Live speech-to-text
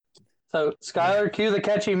So, Skylar, cue the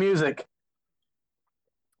catchy music.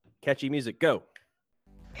 Catchy music, go.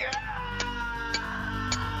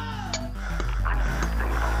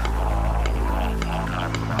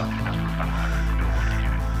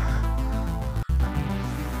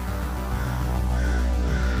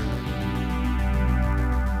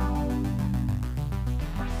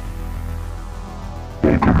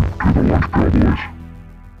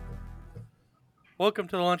 Welcome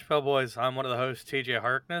to the Lunch Pail Boys. I'm one of the hosts, TJ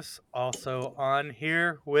Harkness. Also on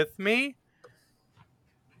here with me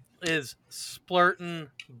is Splurtin'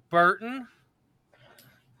 Burton.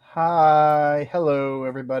 Hi. Hello,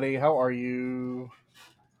 everybody. How are you?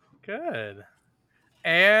 Good.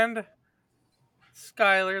 And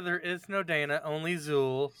Skylar, there is no Dana, only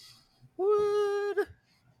Zool. Wood.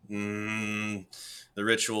 The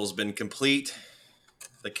ritual's been complete.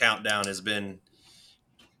 The countdown has been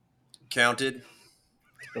counted.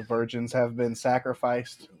 The virgins have been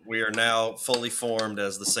sacrificed. We are now fully formed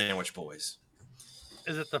as the Sandwich Boys.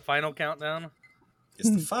 Is it the final countdown? It's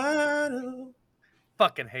the final.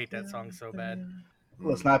 Fucking hate that song so bad.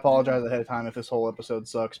 Listen, I apologize ahead of time if this whole episode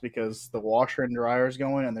sucks because the washer and dryer is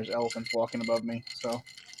going and there's elephants walking above me. So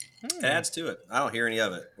It adds to it. I don't hear any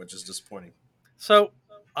of it, which is disappointing. So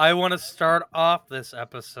I want to start off this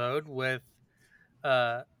episode with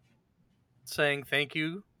saying thank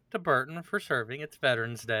you to Burton for serving. It's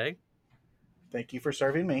Veterans Day. thank you for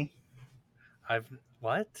serving me.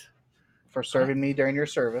 What? For serving me during your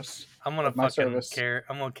service. I'm gonna my fucking service. care.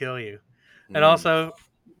 I'm gonna kill you. And also,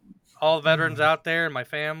 all the veterans out there in my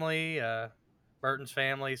family, Burton's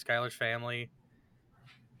family, Skylar's family,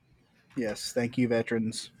 Yes, thank you,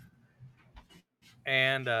 veterans.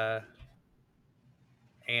 and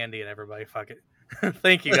Andy and everybody. Fuck it.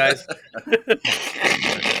 Thank you guys.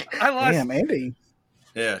 I lost. Damn, Andy.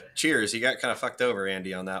 Yeah, cheers. You got kind of fucked over,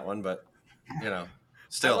 Andy, on that one, but,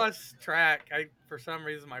 still. I lost track. For some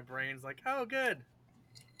reason, my brain's like, oh, good.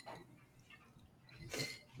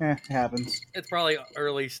 It happens. It's probably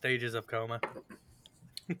early stages of coma.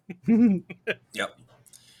 Yep.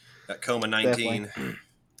 That coma 19. Definitely.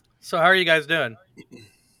 So how are you guys doing?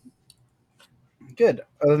 Good.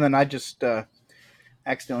 Other than I just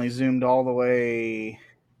accidentally zoomed all the way.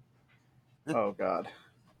 Oh, God.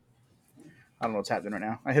 I don't know what's happening right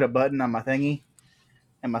now. I hit a button on my thingy,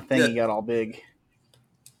 and my thingy got all big.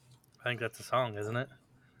 I think that's a song, isn't it?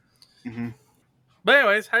 Mm-hmm. But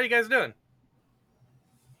anyways, how are you guys doing?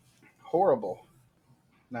 Horrible.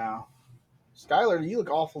 Now, Skylar, you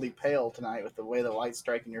look awfully pale tonight with the way the light's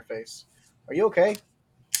striking your face. Are you okay?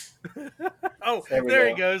 Oh, There we there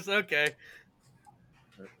go. he goes. Okay.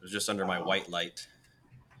 It was just under my white light.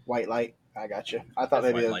 White light. I got you. I thought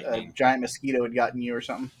That's maybe white a lightning. giant mosquito had gotten you or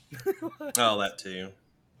something. Oh, that too.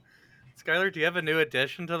 Skylar, do you have a new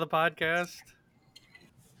addition to the podcast?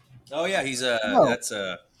 Oh, yeah, he's No. that's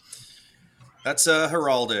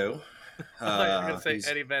Geraldo. I thought you were going to say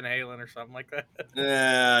Eddie Van Halen or something like that.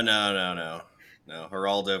 No.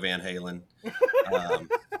 Geraldo Van Halen.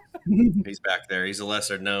 He's back there. He's a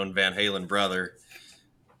lesser known Van Halen brother.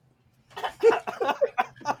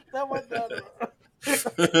 That went down.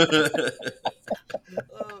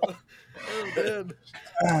 Oh, man.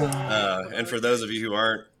 And for those of you who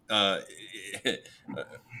aren't,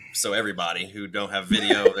 so everybody who don't have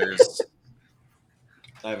video,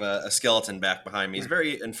 I have a skeleton back behind me. He's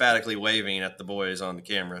very emphatically waving at the boys on the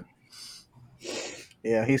camera.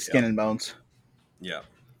 Yeah, he's skin and bones. Yeah.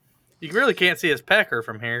 You really can't see his pecker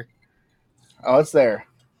from here. Oh, it's there.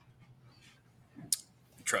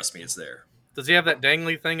 Trust me, it's there. Does he have that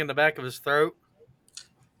dangly thing in the back of his throat?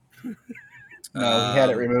 No, he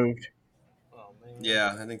had it removed. Oh, man.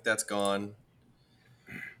 Yeah, I think that's gone.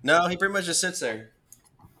 No, he pretty much just sits there.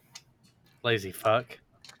 Lazy fuck.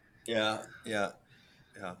 Yeah.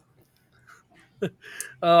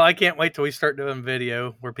 Oh, I can't wait till we start doing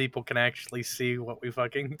video where people can actually see what we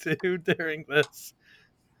fucking do during this.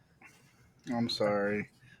 I'm sorry.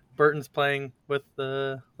 Burton's playing with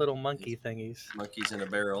the little monkey thingies. Monkeys in a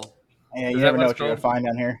barrel. Yeah, you Is never that know what what you're it's going to find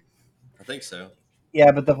down here. I think so.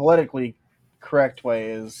 Yeah, but the politically correct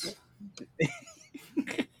way is...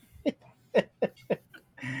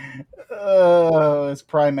 it's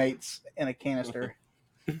primates in a canister.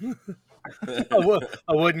 A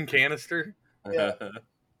wooden canister. Yeah.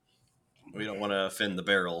 We don't want to offend the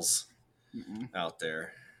barrels out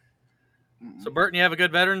there. So, Burton, you have a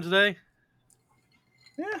good Veterans Day?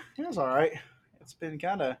 Yeah, it was all right. It's been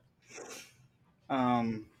kind of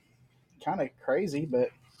crazy, but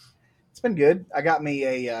it's been good. I got me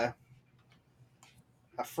a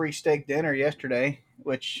free steak dinner yesterday,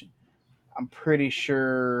 which I'm pretty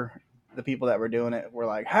sure the people that were doing it were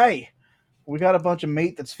like, "Hey, we got a bunch of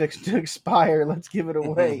meat that's fixed to expire. Let's give it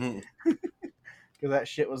away. Because that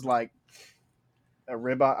shit was like a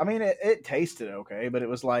ribeye. I mean, it tasted okay, but it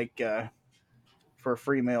was like for a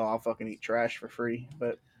free meal, I'll fucking eat trash for free.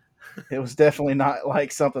 But it was definitely not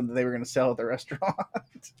like something that they were going to sell at the restaurant.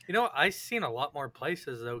 You know, I've seen a lot more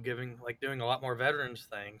places though doing a lot more veterans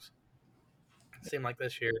things. It seemed like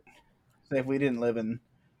this year. So if we didn't live in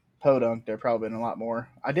Podunk, there probably been a lot more.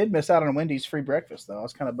 I did miss out on Wendy's free breakfast though. I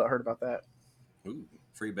was kind of butthurt about that. Ooh,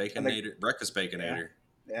 free baconator, breakfast baconator.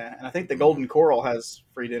 Yeah, and I think the Golden Coral has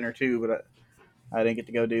free dinner too, but I didn't get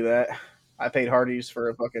to go do that. I paid Hardee's for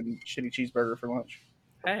a fucking shitty cheeseburger for lunch.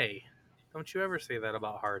 Hey, don't you ever say that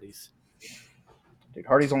about Hardee's? Dude,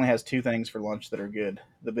 Hardee's only has two things for lunch that are good: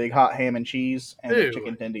 the big hot ham and cheese and the Ew.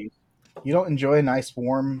 chicken tendies. You don't enjoy a nice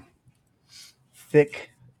warm, thick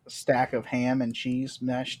stack of ham and cheese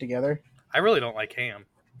mashed together? I really don't like ham.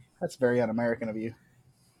 That's very un-American of you.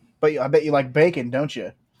 But I bet you like bacon, don't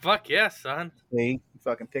you? Fuck yes, son. See, you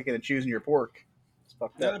fucking picking and choosing your pork. It's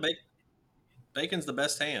fucked Yeah, up. bacon's the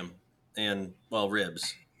best ham, and well,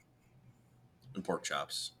 ribs and pork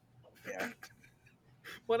chops. Yeah.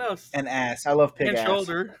 What else? And ass. I love pig And ass.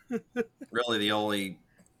 shoulder. Really, the only.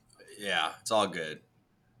 Yeah, it's all good.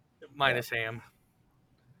 Minus ham.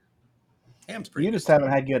 Ham's pretty. You just haven't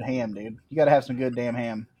had good ham, dude. You got to have some good damn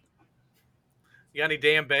ham. You got any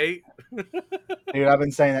damn bait? Dude, I've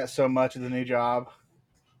been saying that so much at the new job.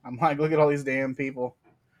 I'm like, look at all these damn people.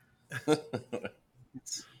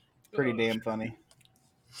 It's pretty damn funny.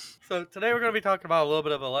 So today we're going to be talking about a little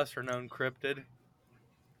bit of a lesser known cryptid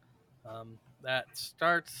that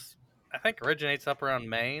starts, I think originates up around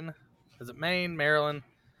Maine. Is it Maine, Maryland?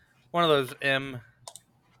 One of those M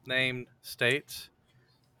named states.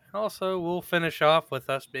 And also we'll finish off with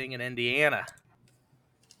us being in Indiana.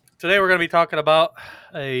 Today we're going to be talking about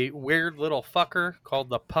a weird little fucker called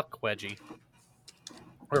the Pukwudgie.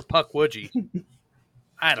 Or Pukwudgie.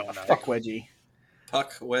 I don't know. Pukwudgie.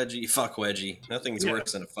 Fuck wedgie. Nothing's Yeah.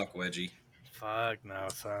 worse than a fuck wedgie. Fuck no,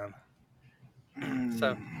 son.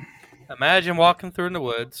 So, imagine walking through in the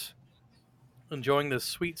woods, enjoying the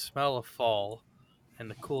sweet smell of fall and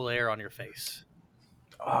the cool air on your face.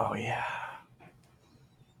 Oh, yeah.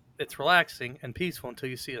 It's relaxing and peaceful until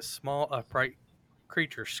you see a small, upright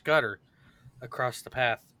creature scutter across the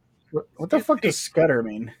path. What the fuck does scutter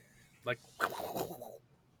mean? Like,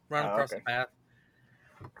 run Oh, across okay. the path.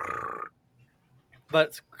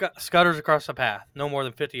 But scutters across the path, no more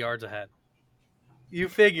than 50 yards ahead. You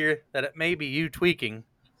figure that it may be you tweaking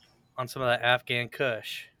on some of that Afghan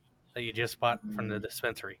Kush that you just bought from the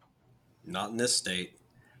dispensary. Not in this state.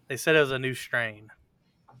 They said it was a new strain.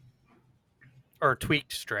 Or a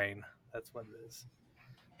tweaked strain. That's what it is.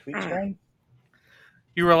 Tweet strain?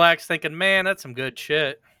 You relax thinking, man, that's some good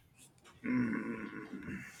shit.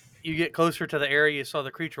 You get closer to the area you saw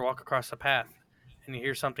the creature walk across the path, and you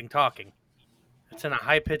hear something talking. It's in a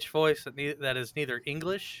high-pitched voice that is neither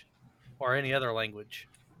English or any other language.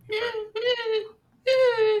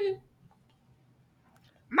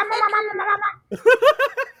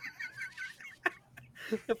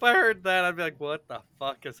 If I heard that, I'd be like, what the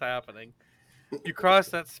fuck is happening? You cross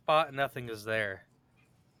that spot and nothing is there.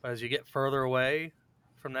 But as you get further away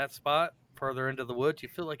from that spot, further into the woods, you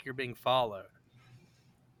feel like you're being followed.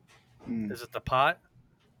 Is it the pot?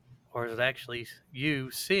 Or is it actually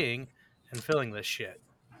you seeing and feeling this shit?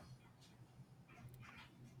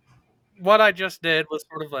 What I just did was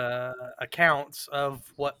sort of accounts of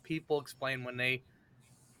what people explain when they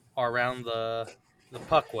are around the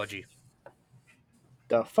Pukwudgie.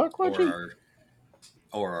 The fuck, what you?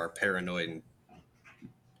 Or are paranoid and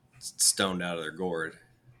stoned out of their gourd.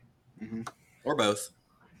 Mm-hmm. Or both.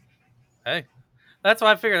 Hey, that's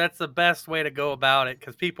why I figure that's the best way to go about it,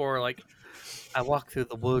 because people are like, I walk through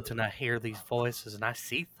the woods and I hear these voices and I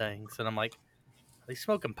see things, and I'm like, are they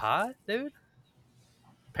smoking pot, dude?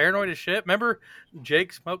 Paranoid as shit. Remember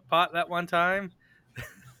Jake smoked pot that one time?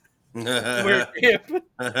 Where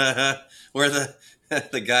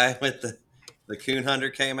the guy with the coon hunter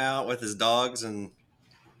came out with his dogs, and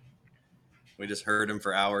we just heard him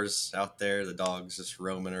for hours out there. The dogs just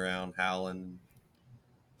roaming around, howling.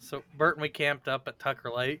 So Bert and we camped up at Tucker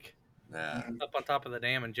Lake, Nah. up on top of the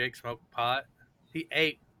dam, and Jake smoked pot. He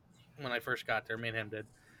ate when I first got there. Me and him did.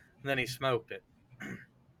 And then he smoked it.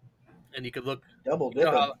 And you could look. Double You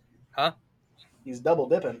know dipping. huh? He's double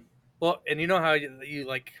dipping. Well, and you know how you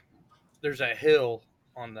like, there's a hill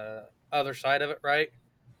on the other side of it, right?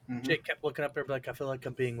 Mhm. Jake kept looking up there, like, I feel like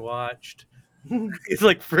I'm being watched. He's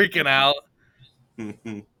like freaking out. Lo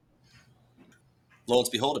and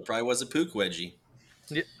behold, it probably was a Pukwudgie.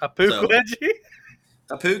 A Pukwudgie?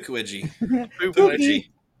 A Pukwudgie. Pukwudgie.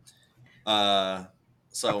 So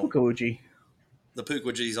Pukwudgie. the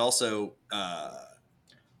Pukwudgies also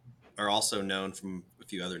are also known from a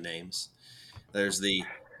few other names. There's the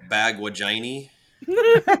Bagwagini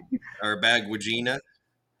or Bagwagina.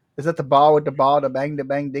 Is that the ball with the ball, the bang,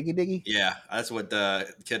 diggy diggy? Yeah, that's what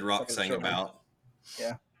Kid Rock Like a sang short one. about.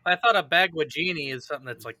 Yeah. I thought a Bagwagini is something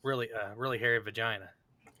that's like really hairy vagina.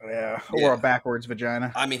 Yeah. Yeah. Or a backwards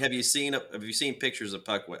vagina. I mean, have you seen pictures of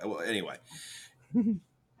Pukwudgie? Well, anyway,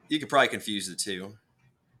 you could probably confuse the two,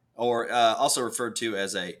 or also referred to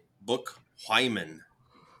as a Bookhyman.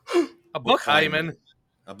 A book hymen.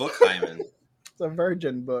 A Bookhyman. It's a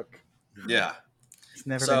virgin book. Yeah. It's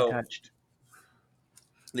never been So touched.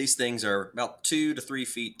 these things are about 2 to 3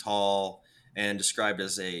 feet tall and described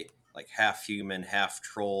as a like half human, half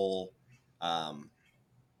troll, um,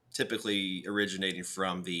 typically originating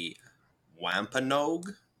from the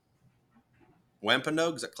Wampanoag.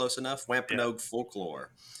 Wampanoag, is that close enough? Wampanoag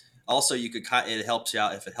folklore. Also, you could it helps you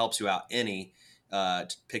out if it helps you out any to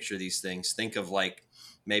picture these things. Think of like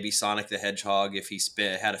maybe Sonic the Hedgehog if he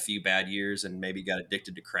had a few bad years and maybe got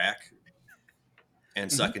addicted to crack and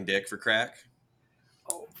sucking dick for crack.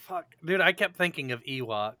 Oh fuck, dude! I kept thinking of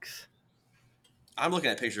Ewoks. I'm looking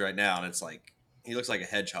at a picture right now and it's like he looks like a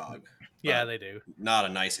hedgehog. Yeah, But they do. not a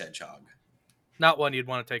nice hedgehog. Not one you'd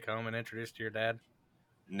want to take home and introduce to your dad.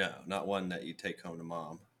 No, not one that you take home to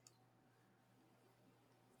mom.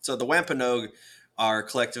 So the Wampanoag are a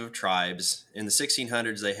collective of tribes. In the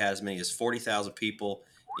 1600s, they had as many as 40,000 people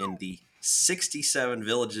in the 67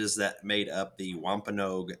 villages that made up the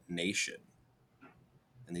Wampanoag Nation.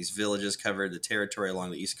 And these villages covered the territory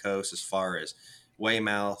along the east coast as far as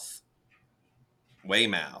Weymouth,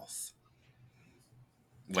 Weymouth,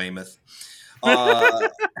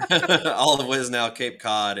 all of what is now Cape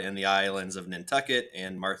Cod and the islands of Nantucket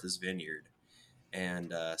and Martha's Vineyard,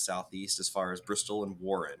 and southeast as far as Bristol and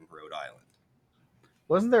Warren, Rhode Island.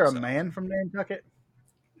 Wasn't there a So, man from Nantucket?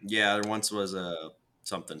 yeah, there once was a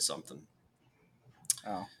something.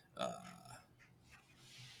 Oh. Uh,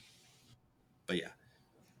 but yeah,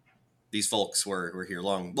 these folks were here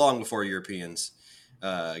long before Europeans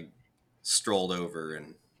strolled over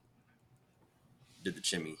and did the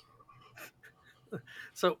chimney.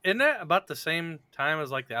 So, isn't that about the same time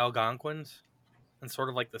as like the Algonquins, and sort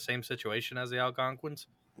of like the same situation as the Algonquins?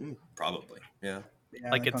 Probably, yeah.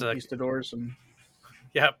 Yeah, Like the it's conquistadors and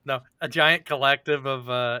a giant collective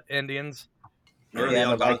of Indians. Or the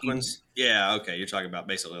yeah, and the Algonquins. Vikings. Yeah, okay. You're talking about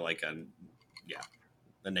basically like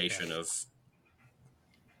a nation Yeah. of.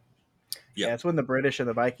 Yeah, Yep. it's when the British and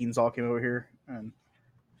the Vikings all came over here and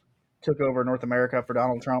took over North America for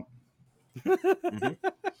Donald Trump. Mhm.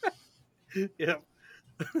 Yep.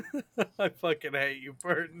 I fucking hate you,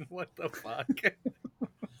 Burton. What the fuck?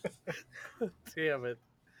 Damn it.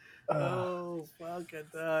 Oh, fucking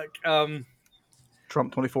duck.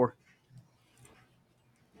 Trump 24.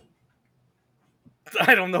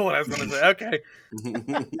 I don't know what I was going to say. Okay.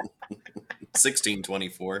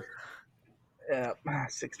 1624. Yeah,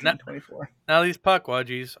 1624. Now these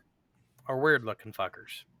Pukwudgies are weird looking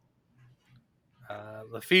fuckers.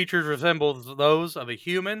 The features resemble those of a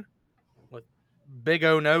human with big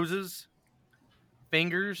O noses,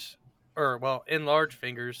 fingers, enlarged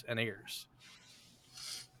fingers and ears.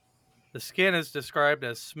 The skin is described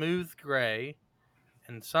as smooth gray,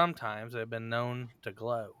 and sometimes they've been known to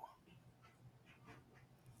glow.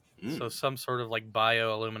 So some sort of like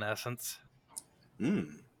bioluminescence.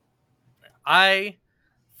 I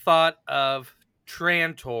thought of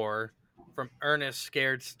Trantor from Ernest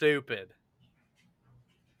Scared Stupid.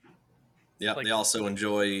 Yeah, Like- they also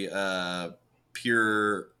enjoy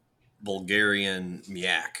pure Bulgarian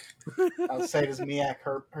miak. I would say, does Miak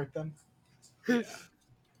hurt them? Yeah.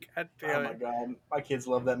 God Oh damn my it. god, my kids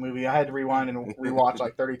love that movie. I had to rewind and rewatch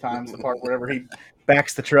like 30 times the part wherever he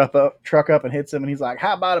backs the truck up and hits him, and he's like,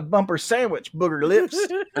 "How about a bumper sandwich, booger lips?"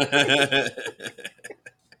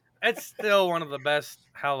 It's still one of the best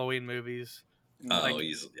Halloween movies. Oh,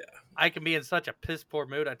 he's yeah. I can be in such a piss poor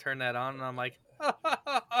mood. I turn that on and I'm like,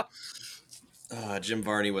 Jim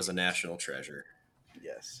Varney was a national treasure.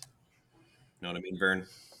 Yes. Know what I mean, Vern?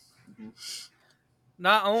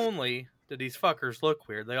 Not only did these fuckers look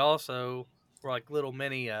weird, they also were like little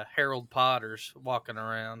mini Harold Potters walking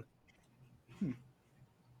around.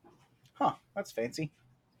 Huh? That's fancy.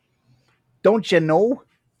 Don't you know?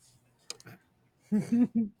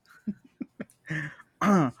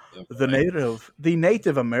 The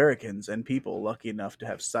Native Americans and people lucky enough to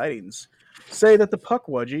have sightings say that the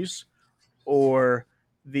Pukwudgies, or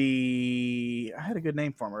I had a good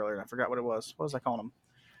name for them earlier and I forgot what it was. What was I calling them?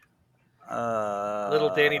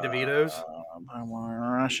 Little Danny DeVito's.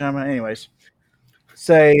 Anyways,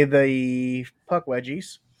 say the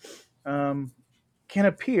Pukwudgies can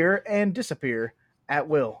appear and disappear at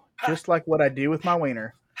will, just like what I do with my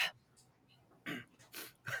wiener.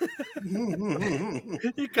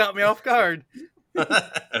 You caught me off guard.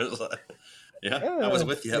 Yeah, I was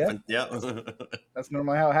with you. Yeah, Yeah. that's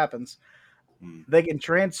normally how it happens. Hmm. They can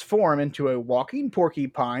transform into a walking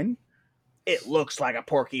porcupine. It looks like a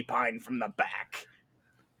porcupine from the back.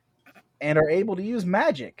 And are able to use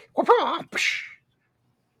magic.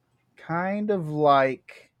 Kind of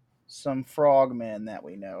like some frogmen that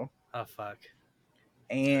we know. Oh fuck.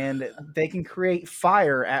 And they can create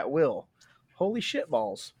fire at will. Holy shit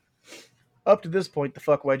balls. Up to this point, the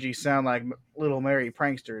Fuckwudgies sound like little merry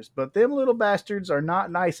pranksters, but them little bastards are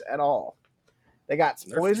not nice at all. They got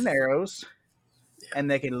They're poison arrows, and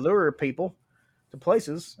they can lure people to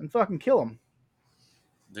places and fucking kill them.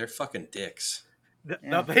 They're fucking dicks. No,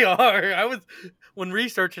 Yeah. they are. When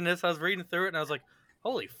researching this, I was reading through it and I was like,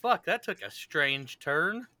 holy fuck, that took a strange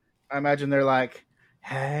turn. I imagine they're like,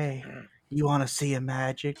 hey, you want to see a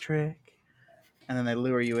magic trick? And then they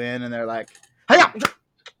lure you in, and they're like, hey,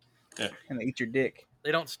 Yeah. and they eat your dick.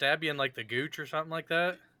 They don't stab you in like the gooch or something like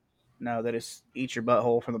that. No, they just eat your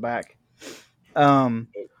butthole from the back.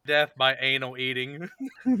 Death by anal eating.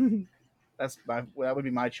 That would be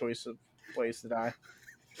my choice of ways to die.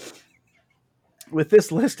 With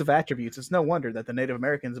this list of attributes, it's no wonder that the Native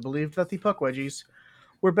Americans believed that the Pukwudgies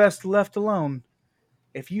were best left alone.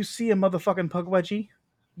 If you see a motherfucking Pukwudgie,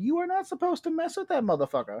 you are not supposed to mess with that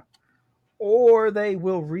motherfucker, or they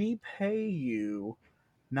will repay you,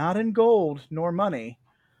 not in gold nor money,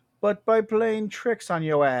 but by playing tricks on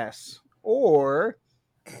your ass, or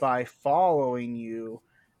by following you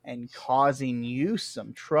and causing you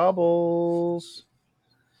some troubles.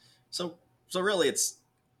 So really, it's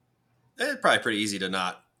probably pretty easy to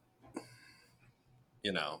not,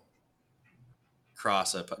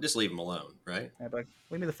 cross up. Just leave them alone, right? Yeah, but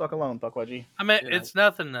leave me the fuck alone, Pukwudgie. I mean, You know. it's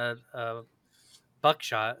nothing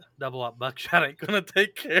buckshot, double up buckshot ain't gonna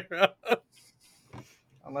take care of.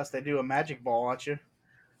 Unless they do a magic ball at you.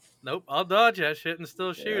 Nope, I'll dodge that shit and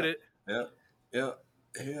still shoot it. Yeah.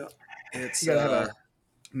 It's You gotta have a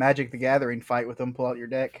Magic the Gathering fight with them, pull out your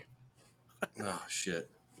deck. oh shit.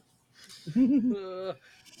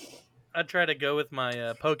 I try to go with my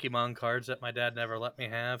Pokemon cards that my dad never let me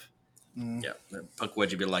have. Yeah,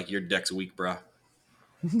 Pukwudgie be like, your deck's weak, bro.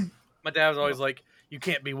 My dad was always like, "You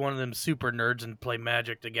can't be one of them super nerds and play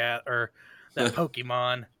Magic or that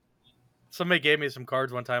Pokemon." Somebody gave me some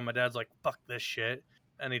cards one time. My dad's like, "Fuck this shit,"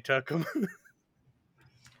 and he took them.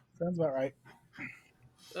 Sounds about right.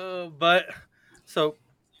 But so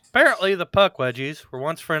apparently the Pukwudgies were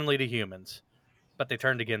once friendly to humans, but they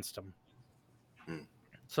turned against them. Hmm.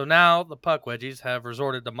 So now the Pukwudgies have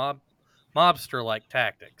resorted to mobster-like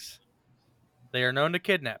tactics. They are known to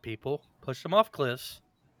kidnap people, push them off cliffs,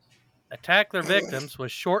 attack their victims with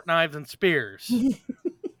short knives and spears.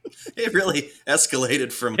 It really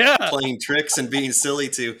escalated from Yeah. playing tricks and being silly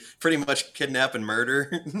to pretty much kidnap and murder.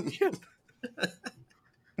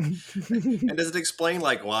 And does it explain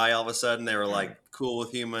like why all of a sudden they were like cool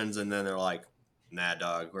with humans and then they're like, nah,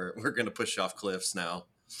 dog, we're gonna push you off cliffs now?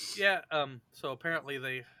 Yeah. So apparently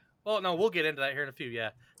they. Well, no, we'll get into that here in a few.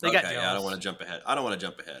 Yeah, they got Okay, jealous. yeah, I don't want to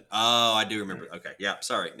jump ahead. Oh, I do remember. Okay, yeah,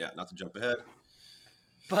 sorry, yeah, not to jump ahead.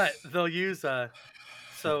 But they'll use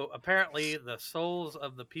So apparently the souls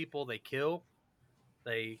of the people they kill,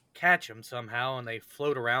 they catch them somehow and they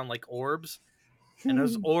float around like orbs, and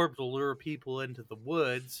those orbs will lure people into the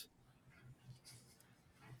woods,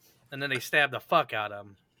 and then they stab the fuck out of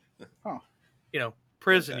them. Huh.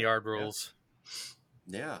 Prison Okay, yard rules.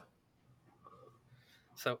 Yeah,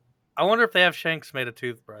 So I wonder if they have shanks made of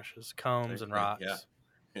toothbrushes, combs, and rocks.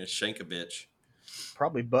 yeah. Shank a bitch.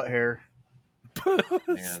 Probably butt hair. Man.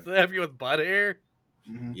 They have you with butt hair.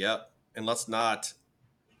 Mm-hmm. Yep, and let's not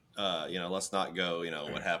go.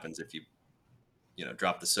 What happens if you,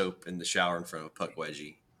 drop the soap in the shower in front of a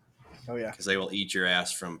Pukwudgie? Oh yeah, Because they will eat your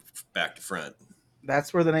ass from back to front.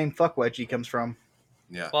 that's where the name Fuckwudgie comes from.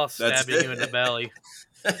 Yeah, While stabbing you in the belly.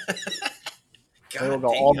 They will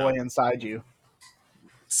go all the way inside you.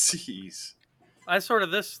 Jeez. I sort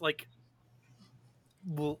of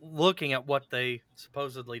looking at what they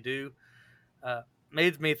supposedly do,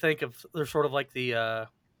 made me think of they're sort of like the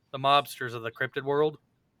mobsters of the cryptid world.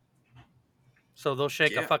 So they'll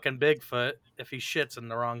shake a fucking Bigfoot if he shits in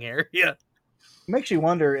the wrong area. Makes you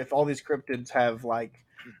wonder if all these cryptids have like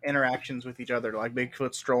interactions with each other. Like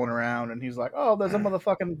Bigfoot's strolling around and he's like, "Oh, there's a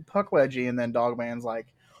motherfucking Pukwudgie," and then Dogman's like,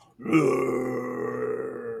 they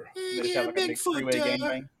just have like a big three-way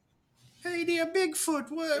gangbang. Hey there,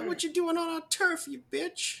 Bigfoot. What you doing on our turf, you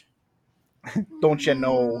bitch? Don't you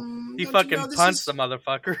know? He Don't fucking you know punched the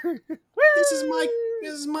motherfucker. this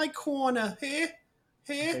is my corner. Hey,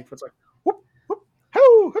 Bigfoot's like, whoop, whoop,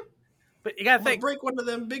 hoo, whoop. But you I gotta want to think, break one of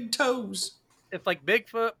them big toes. if like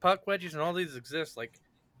Bigfoot, Pukwudgies, and all these exist, like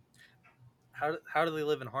how do they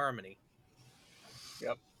live in harmony?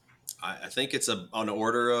 I think it's on the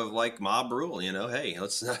order of like mob rule. You know, hey, we're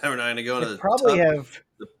not going to go They into probably have.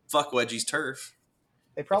 the fuck wedgie's turf.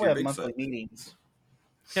 They If probably you're have Bigfoot. monthly meetings.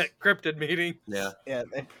 Cryptid meeting. Yeah. Yeah,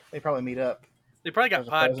 they probably meet up. They probably got As a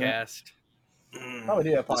president. podcast. Probably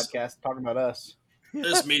do a This- podcast talking about us.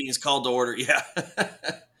 This meeting is called to order. Yeah.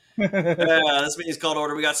 This meeting's called to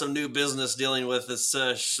order. We got some new business dealing with this.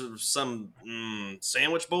 Some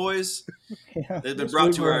sandwich boys. Yeah, They've been this brought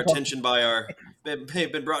week to we're our gonna talk- attention by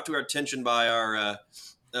been brought to our attention by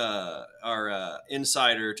our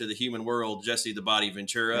insider to the human world, Jesse the Body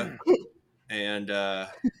Ventura, and Oh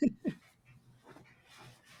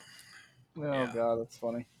yeah. god, that's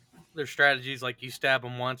funny. Their strategies like you stab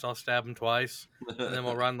them once, I'll stab them twice, and then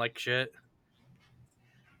we'll run like shit.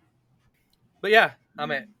 But yeah, I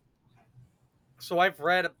mean, so I've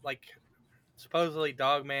read like supposedly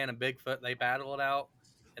Dogman and Bigfoot, they battle it out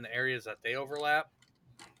in the areas that they overlap.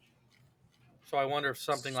 So I wonder if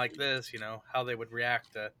something like this, how they would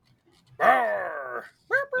react to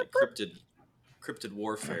like cryptid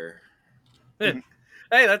warfare. Hey,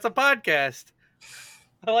 that's a podcast.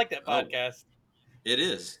 I like that podcast. It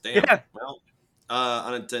is. Damn. Yeah. Well,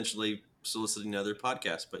 unintentionally soliciting other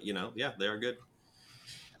podcasts, but yeah, they are good.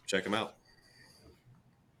 Check them out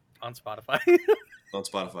On Spotify. on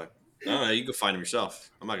Spotify. No, you can go find them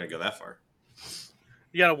yourself. I'm not gonna go that far.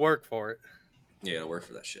 You gotta work for it. Yeah, you gotta work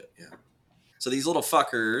for that shit. Yeah. So these little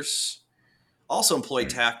fuckers also employ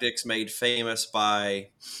tactics made famous by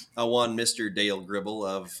one Mr. Dale Gribble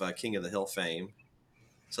of King of the Hill fame.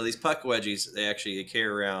 So these Pukwudgies, they carry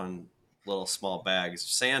around little small bags of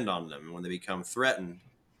sand on them. And when they become threatened,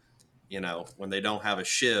 when they don't have a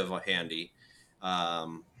shiv handy,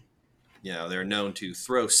 they're known to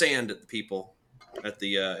throw sand at the people, at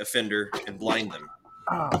the offender, and blind them.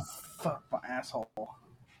 Oh fuck my asshole.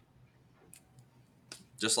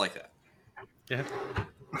 Just like that. Yeah.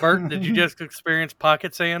 Bert, did you just experience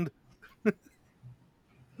pocket sand?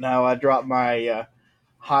 No, I dropped my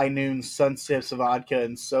high noon sun sips of vodka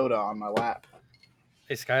and soda on my lap.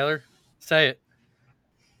 Hey, Skylar, say it.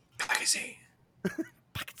 Pocket sand.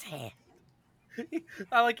 Pocket sand.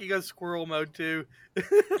 I like you go squirrel mode too.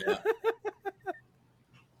 Yeah.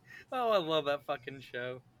 Oh, I love that fucking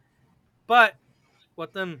show. But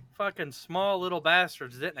what them fucking small little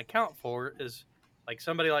bastards didn't account for is, like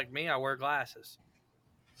somebody like me, I wear glasses.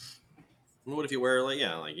 What if you wear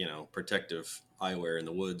protective eyewear in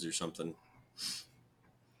the woods or something?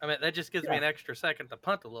 I mean, that just gives me an extra second to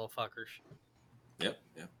punt the little fuckers. Yep.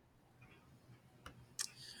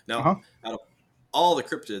 Now, out of all the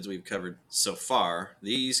cryptids we've covered so far,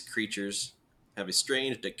 these creatures have a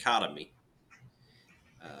strange dichotomy.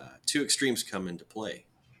 Two extremes come into play.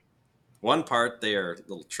 One part, they are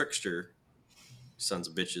little trickster sons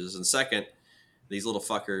of bitches, and second, these little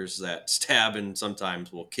fuckers that stab and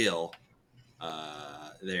sometimes will kill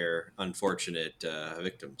their unfortunate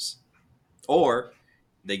victims. Or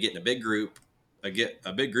they get in a big group,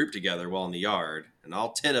 together while in the yard, and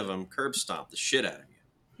all 10 of them curb stomp the shit out of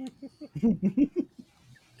you.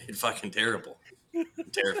 It's fucking terrible.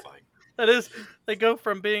 Terrifying. That is, they go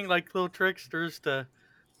from being like little tricksters to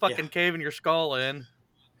fucking caving your skull in.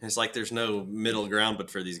 It's like there's no middle ground, but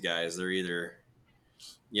for these guys, they're either,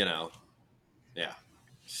 yeah.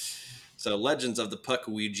 So Legends of the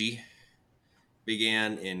Pukwudgie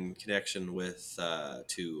began in connection with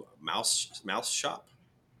to Mouse Shop.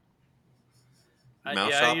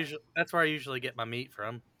 Shop? That's where I usually get my meat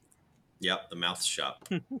from. Yep, the Mouth Shop.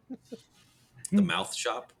 The Mouth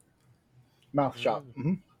Shop. Mouth shop.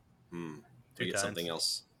 Mm-hmm. You get something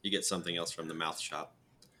else. You get something else from the Mouth Shop.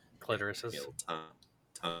 Clitorises.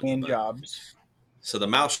 And jobs. So the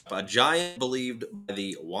Mouth Shop, a giant believed by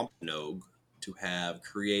the Wampanoag to have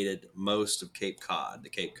created most of Cape Cod, the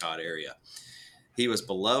Cape Cod area. He was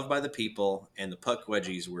beloved by the people, and the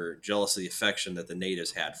Pukwudgies were jealous of the affection that the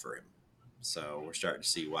natives had for him. So we're starting to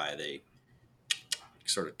see why they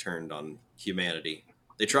sort of turned on humanity.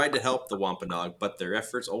 They tried to help the Wampanoag, but their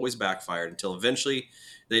efforts always backfired until eventually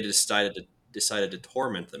they decided to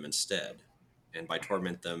torment them instead. And by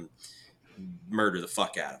torment them, murder the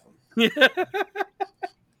fuck out of them.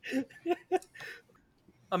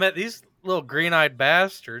 I mean, these little green-eyed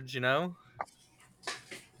bastards,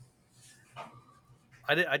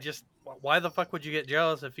 I just, why the fuck would you get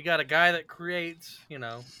jealous if you got a guy that creates,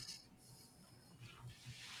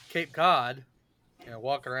 Cape Cod,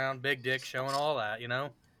 walking around, big dick, showing all that, Oh,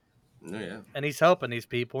 yeah. And he's helping these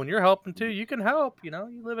people, and you're helping too. You can help, you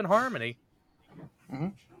live in harmony.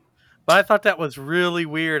 Mhm. But I thought that was really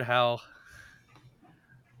weird how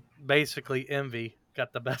basically envy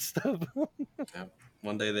got the best of him. Yeah.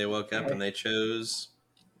 One day they woke up and they chose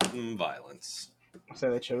violence.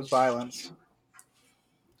 So they chose violence.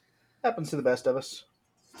 Happens to the best of us.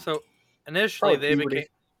 So initially Probably they puberty.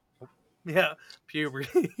 became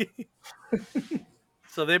puberty.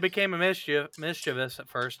 So they became mischievous at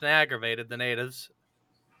first and aggravated the natives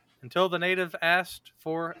until the native asked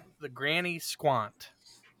for the granny squant.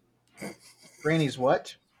 Granny's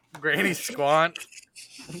what? Granny squant.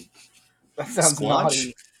 That sounds Squanch?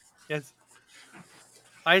 naughty. Yes.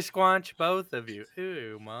 I squanch both of you.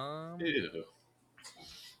 Ooh, Mom. Ew.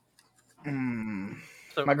 Mm.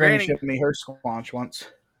 So My granny Granny. showed me her squanch once.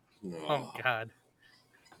 Oh God.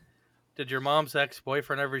 Did your mom's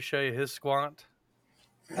ex-boyfriend ever show you his squant?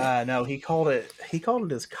 No, he called it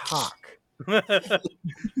his cock.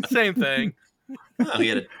 Same thing. Oh, he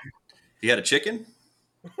had a chicken?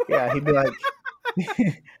 Yeah, he'd be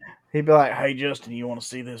like, "Hey Justin, you want to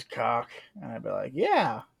see this cock?" And I'd be like,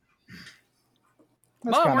 "Yeah."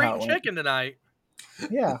 That's Mom, kind we're of how eating it went. chicken tonight.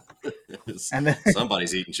 Yeah, and then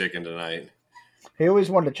Somebody's eating chicken tonight. he always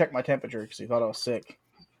wanted to check my temperature because he thought I was sick.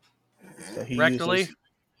 So he Rectally?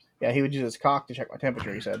 he would use his cock to check my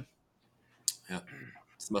temperature. He said, Yeah.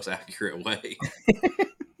 It's the most accurate way.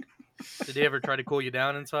 Did he ever try to cool you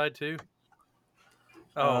down inside too?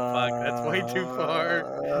 Oh fuck, that's way too far.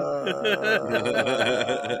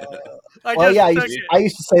 I Well, just yeah, took I it.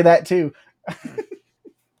 used to say that too.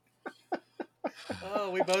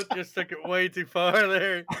 Oh, we both just took it way too far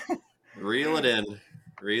there. Reel it in.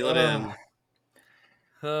 Reel it in.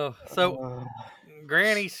 Oh, so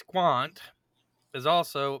Granny Squant is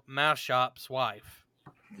also Mouse Shop's wife.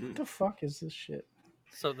 What the fuck is this shit?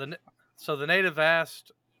 So the native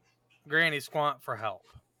asked Granny Squant for help.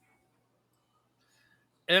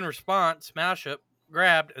 In response, Moushop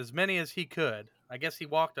grabbed as many as he could. I guess he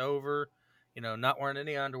walked over, not wearing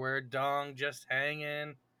any underwear, dong just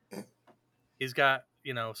hanging. He's got,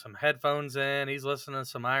 some headphones in. He's listening to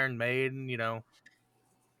some Iron Maiden,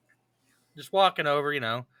 just walking over.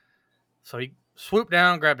 So he swooped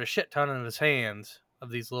down, grabbed a shit ton in his hands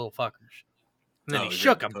of these little fuckers. And then he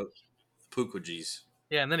shook them. Pukwudgies.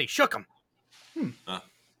 Yeah, and then he shook them. Huh.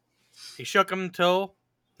 He shook them until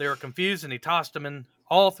they were confused, and he tossed them in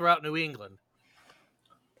all throughout New England.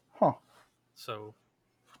 Huh. So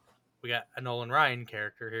we got a Nolan Ryan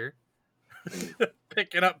character here.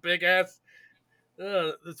 Picking up big ass.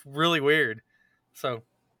 That's really weird. So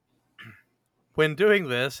when doing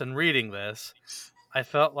this and reading this, I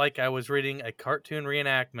felt like I was reading a cartoon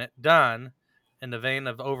reenactment done in the vein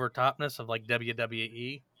of overtopness of like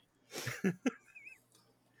WWE.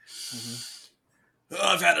 Oh,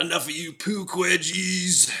 I've had enough of you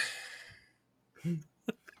Pukwudgies.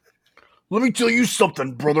 Let me tell you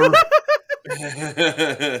something, brother.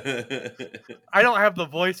 I don't have the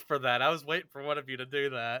voice for that. I was waiting for one of you to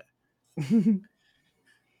do that.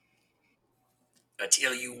 I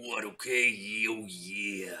tell you what, okay? Oh,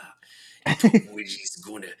 yeah. Pukwudgie's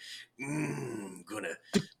gonna. I'm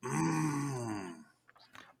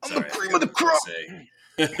Sorry, the cream of the crop.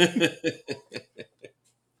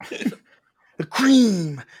 The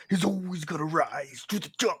cream is always gonna rise to the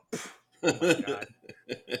top. Oh my God.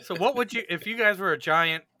 So what would you, if you guys were a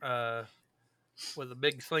giant with a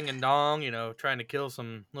big slinging dong, trying to kill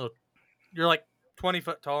some little, you're like 20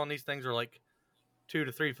 foot tall and these things are like 2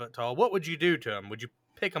 to 3 foot tall. What would you do to them? Would you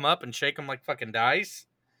pick them up and shake them like fucking dice?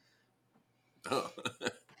 Oh.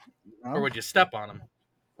 Or would you step on them?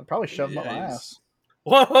 I'd probably shove them up my ass.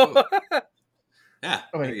 Whoa! Yeah,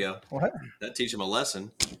 Oh, wait, there you go. what? That teach them a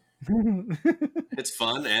lesson. It's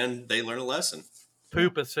fun and they learn a lesson.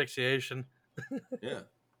 Poop asphyxiation. Yeah.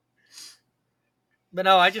 But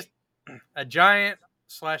no, a giant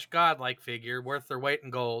 / godlike figure worth their weight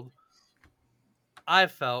in gold, I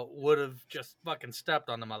felt would have just fucking stepped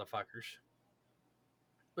on the motherfuckers.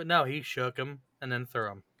 But no, he shook them and then threw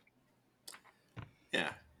them.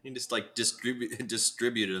 Yeah. You just like distribute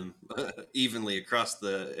them evenly across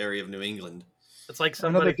the area of New England. It's like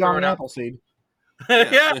Another somebody throwing Johnny out. Appleseed.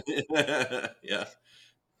 Yeah. Yeah.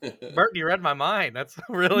 Bert, you read my mind. That's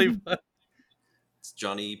really fun. It's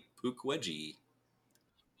Johnny Pukwudgie.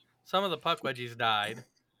 Some of the Pukwudgies died,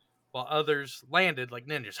 while others landed like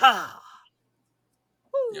ninjas. Ha!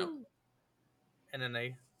 Woo! Yep. And then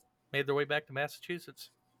they made their way back to Massachusetts.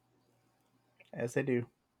 As they do.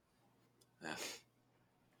 Yeah.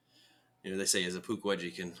 They say as a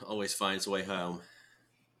Pukwudgie can always find its way home.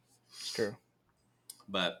 It's true.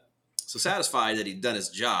 But So satisfied that he'd done his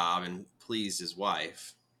job and pleased his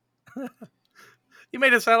wife. You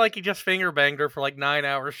made it sound like he just finger banged her for like 9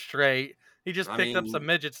 hours straight. He just I picked up mean- some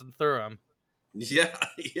midgets and threw them. Yeah,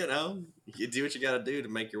 you do what you got to do to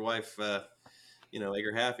make your wife, make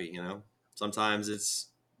her happy. Sometimes it's,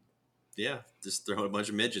 just throwing a bunch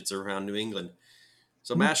of midgets around New England.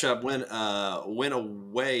 So Mashup went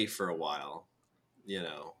away for a while. He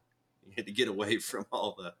had to get away from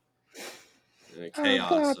all the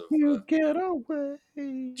chaos of get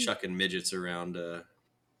away. chucking midgets around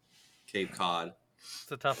Cape Cod. It's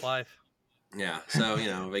a tough life. Yeah, so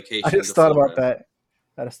vacation. I just to thought Florida. about that.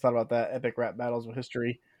 I just thought about that epic rap battles of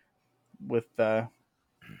history with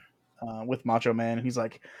Macho Man. He's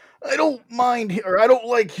like, I don't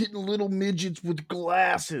like hitting little midgets with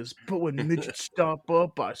glasses, but when midgets stop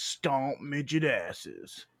up, I stomp midget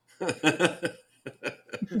asses.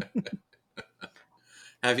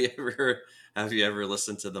 Have you ever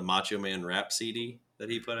listened to the Macho Man rap CD that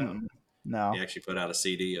he put out? No. He actually put out a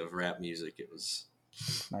CD of rap music. It was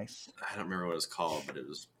Nice. I don't remember what it was called, but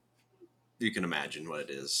you can imagine what it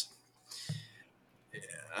is.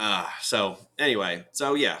 So anyway,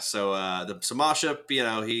 so the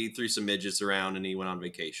Mashup, he threw some midgets around and he went on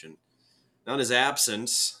vacation. Now in his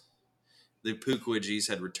absence, the Pukwudgies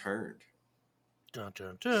had returned. Dun,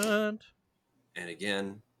 dun, dun. And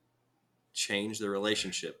again, changed their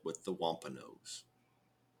relationship with the Wampanoags.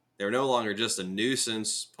 They were no longer just a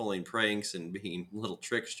nuisance pulling pranks and being little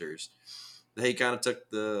tricksters. They kind of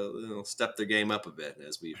stepped their game up a bit,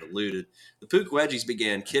 as we've alluded. The Pukwudgies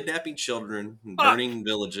began kidnapping children and burning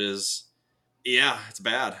villages. Yeah, it's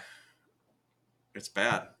bad. It's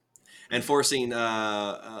bad. And forcing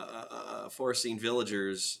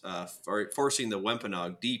villagers, forcing the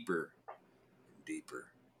Wampanoag deeper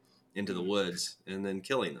into the woods, and then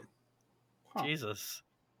killing them. Huh. Jesus.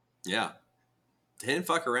 Yeah. They didn't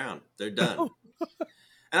fuck around. They're done.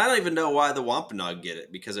 And I don't even know why the Wampanoag get it,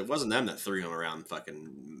 because it wasn't them that threw them around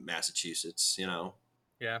fucking Massachusetts,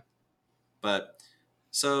 Yeah. But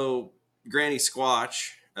so Granny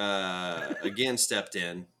Squatch again stepped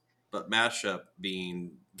in, but Mashup,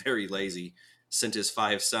 being very lazy, sent his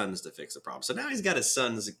 5 sons to fix the problem. So now he's got his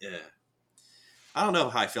sons. I don't know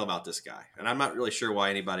how I feel about this guy, and I'm not really sure why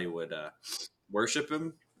anybody would worship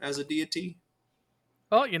him as a deity.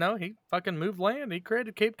 Well, he fucking moved land. He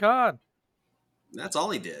created Cape Cod. That's all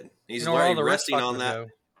he did. He's where all the rich resting on fuckers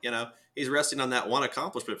that. go. He's resting on that one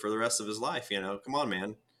accomplishment for the rest of his life. Come on,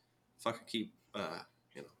 man. Fucking keep.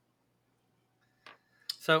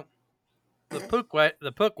 So, the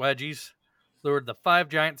Pukwudgies lured the 5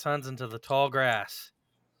 giant sons into the tall grass,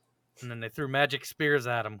 and then they threw magic spears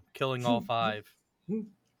at them, killing all 5.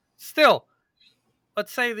 Still,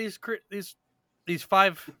 let's say these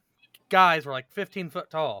 5 guys were like 15 foot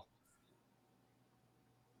tall.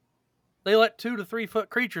 They let 2 to 3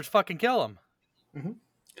 foot creatures fucking kill them. And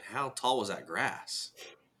how tall was that grass?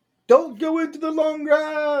 Don't go into the long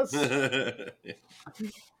grass.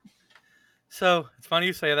 So, it's funny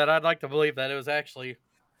you say that. I'd like to believe that it was actually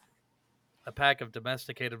a pack of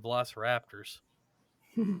domesticated velociraptors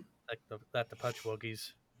that the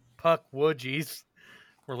Pukwudgies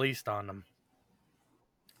released on them.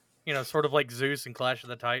 Sort of like Zeus in Clash of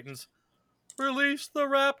the Titans. Release the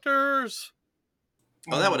raptors!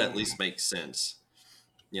 Well, that would at least make sense.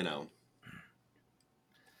 So,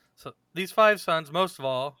 these 5 sons, most of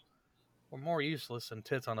all, were more useless than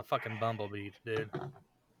tits on a fucking bumblebee, dude.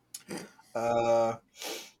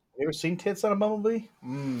 You ever seen tits on a bumblebee?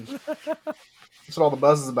 That's what all the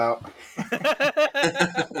buzz is about.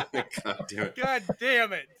 God damn it. God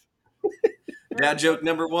damn it. Dad joke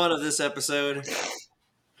number 1 of this episode.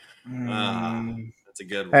 That's a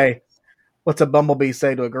good one. Hey, what's a bumblebee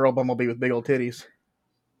say to a girl bumblebee with big old titties?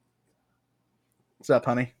 What's up,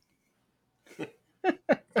 honey? I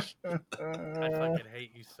fucking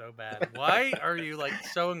hate you so bad. Why are you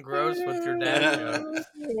so engrossed with your dad jokes?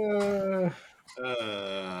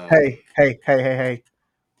 Hey.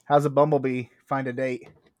 How's a bumblebee find a date?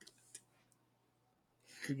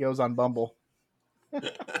 He goes on Bumble.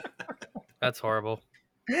 That's horrible.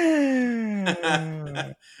 And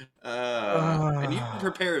you didn't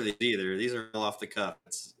prepare these either. These are all off the cuff,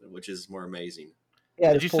 which is more amazing.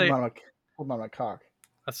 Yeah, Did just you pulled say- them on my cock.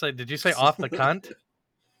 Did you say off the cunt?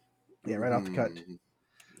 Yeah, right off the cunt.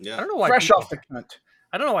 Yeah. I don't know why Fresh people, off the cunt.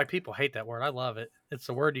 I don't know why people hate that word. I love it. It's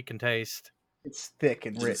the word you can taste. It's thick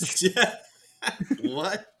and rich. Yeah.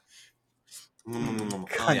 What? Oh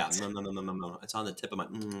yeah, no. It's on the tip of my.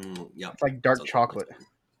 Yeah. It's like dark chocolate.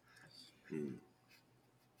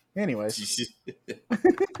 Anyways,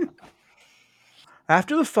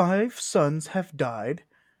 after the 5 sons have died,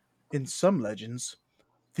 in some legends,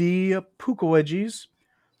 The Pukwudgies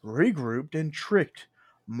regrouped and tricked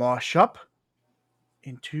Moshup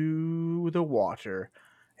into the water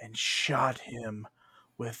and shot him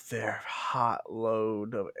with their hot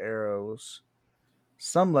load of arrows.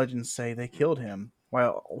 Some legends say they killed him,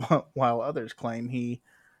 while others claim he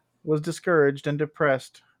was discouraged and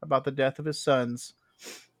depressed about the death of his sons.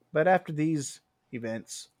 But after these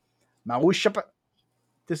events, Maushap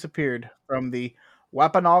disappeared from the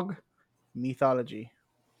Wapanog mythology.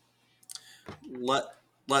 Let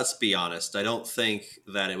let's be honest. I don't think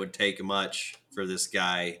that it would take much for this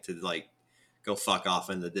guy to like go fuck off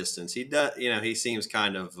in the distance. He does, he seems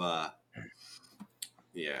kind of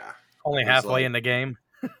yeah. Only He's halfway like, in the game.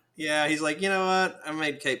 yeah, he's like, you know what? I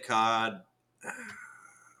made Cape Cod.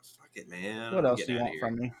 Fuck it, man. What I'm else do getting you out of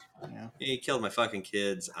want here. from me? Yeah. He killed my fucking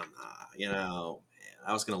kids. Man,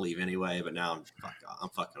 I was gonna leave anyway, but now I'm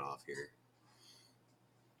fucking off here.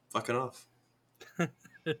 Fucking off.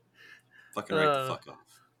 Fucking right the Uh, fuck off.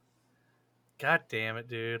 God damn it,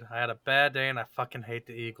 dude. I had a bad day and I fucking hate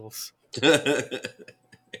the Eagles.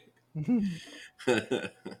 Then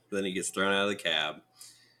he gets thrown out of the cab.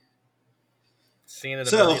 Seen it a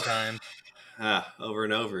So, million times. over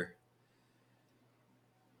and over.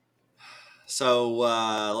 So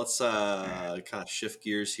let's kind of shift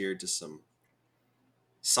gears here to some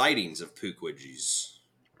sightings of Pukwudgies.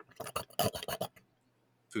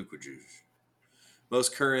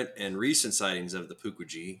 Most current and recent sightings of the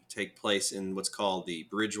Pukwudgie take place in what's called the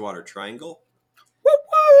Bridgewater Triangle.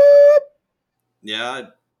 Yeah,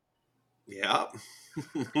 yeah.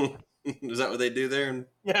 Is that what they do there in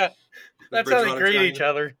Yeah, the that's how they Bridgewater greet Triangle? each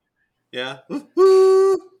other. Yeah.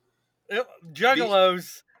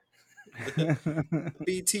 Juggalos.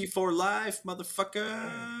 BT for life,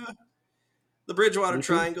 motherfucker. The Bridgewater Me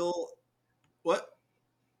too. Triangle. What?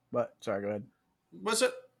 But sorry, go ahead. What's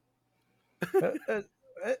it? Uh,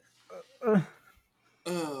 uh,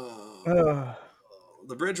 Oh. uh,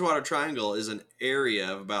 The Bridgewater Triangle is an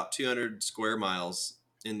area of about 200 square miles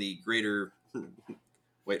in the greater,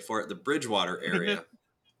 wait for it, the Bridgewater area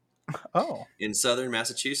oh, in southern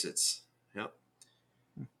Massachusetts. Yep.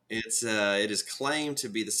 It is claimed to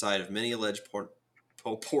be the site of many alleged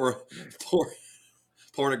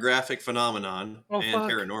pornographic phenomenon Oh, and fuck.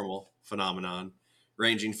 paranormal phenomenon,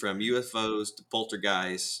 ranging from UFOs to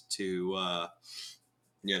poltergeists to,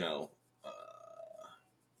 you know, uh,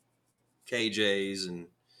 KJs and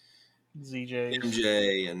ZJs.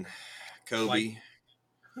 MJ and Kobe.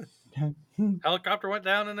 Helicopter went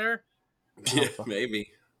down in there? Yeah, fuck.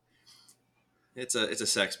 maybe. It's a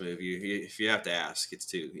sex move. If you have to ask, it's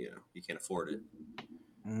too you can't afford it.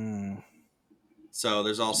 Mm. So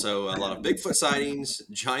there's also a lot of Bigfoot sightings,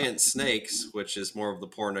 giant snakes, which is more of the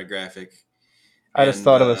pornographic. I just And,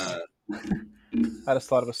 thought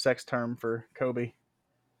of a sex term for Kobe.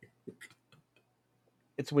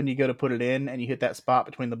 It's when you go to put it in and you hit that spot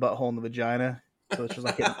between the butthole and the vagina, so it's just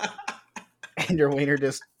like and your wiener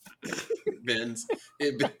just bends.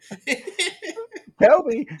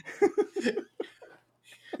 Kobe.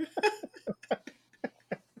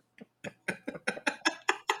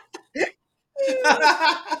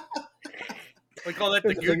 We call that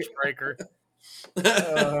the gooch breaker.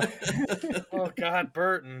 Oh, God,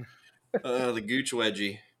 Burton. The gooch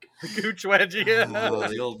wedgie. The gooch wedgie. Oh,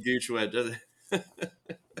 the old gooch wedge. There's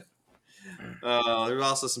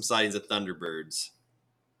also some sightings of thunderbirds.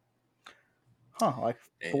 Huh? Like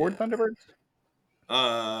Ford Thunderbirds?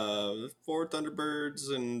 Ford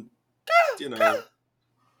Thunderbirds, and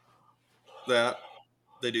that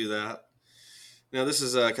they do that. Now this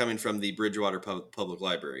is coming from the Bridgewater Public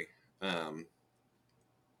Library.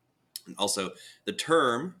 Also, the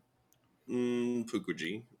term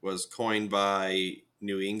Pukwudgie was coined by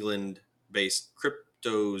New England-based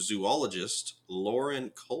cryptozoologist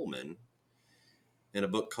Lauren Coleman in a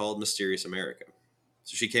book called Mysterious America.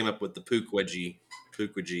 So she came up with the Pukwudgie.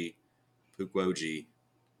 Poop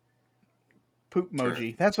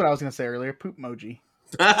emoji. That's what I was going to say earlier. Poop emoji.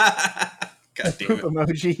 God damn Poop it.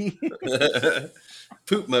 emoji.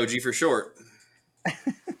 Poop emoji for short.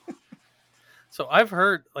 So I've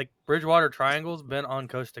heard like Bridgewater Triangle's been on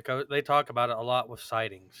Coast to Coast. They talk about it a lot with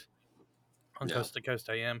sightings on Coast to Coast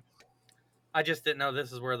AM. I just didn't know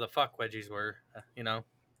this is where the fuck wedgies were,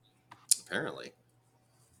 Apparently.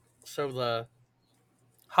 So the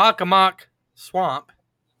Hockomock Swamp,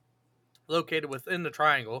 located within the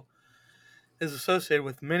triangle, is associated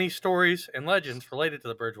with many stories and legends related to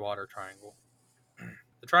the Bridgewater Triangle.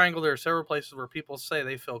 The triangle, there are several places where people say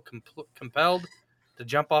they feel compelled to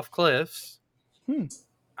jump off cliffs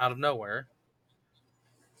out of nowhere.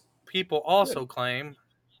 People also claim,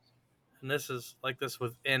 and this is like this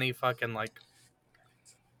with any fucking like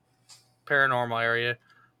paranormal area,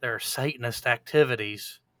 there are Satanist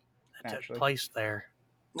activities that took Naturally. place there.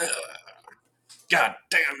 God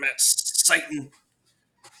damn that Satan!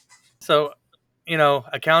 So,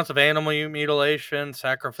 accounts of animal mutilation,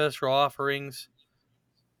 sacrificial offerings,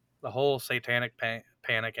 the whole satanic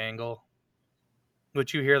panic angle.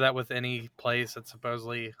 Would you hear that with any place that's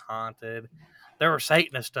supposedly haunted? There were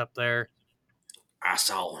Satanists up there. I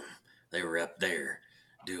saw them. They were up there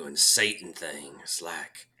doing Satan things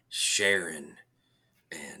like sharing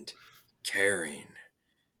and caring.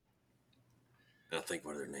 And I think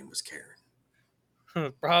one of their name was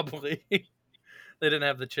Karen. Probably. They didn't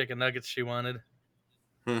have the chicken nuggets she wanted.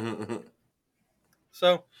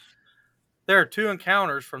 So, there are 2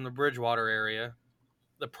 encounters from the Bridgewater area.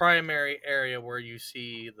 The primary area where you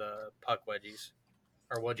see the Pukwudgies,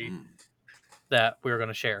 or Wudgie, that we're going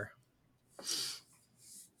to share.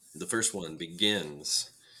 The first one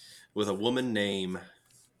begins with a woman named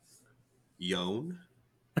Yone,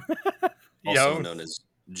 also Yo, known as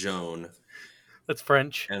Joan, that's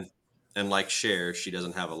French. and like Cher, she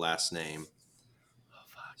doesn't have a last name. Oh,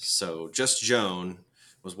 fuck. So just Joan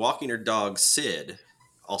was walking her dog Sid,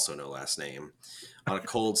 also no last name, on a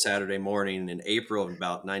cold Saturday morning in April of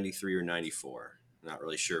about 93 or 94. Not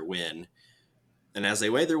really sure when. And as they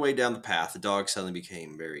made their way down the path, the dog suddenly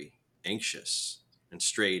became very anxious and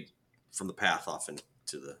strayed from the path off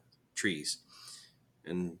into the trees.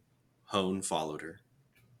 And Hone followed her,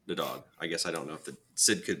 the dog. I guess I don't know if the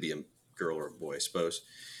Sid could be a girl or a boy, I suppose.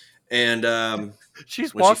 And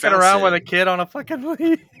She's when she walking found around with Sid, a kid on a fucking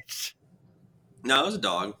leash. no, it was a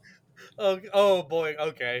dog. Oh boy,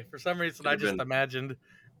 okay. For some reason, Could I have just been, imagined.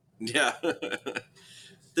 yeah.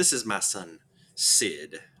 This is my son,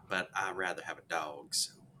 Sid, but I'd rather have a dog,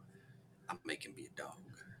 so I'm making me a dog.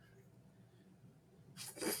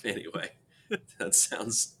 Anyway, that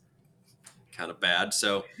sounds kind of bad.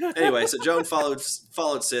 So anyway, so Joan followed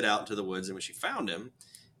Sid out into the woods, and when she found him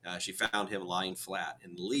lying flat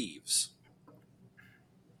in the leaves,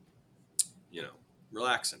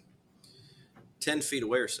 relaxing. 10 feet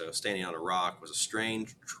away or so, standing on a rock, was a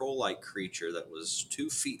strange troll-like creature that was 2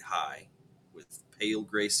 feet high, with pale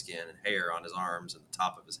gray skin and hair on his arms and the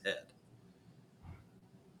top of his head.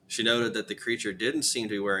 She noted that the creature didn't seem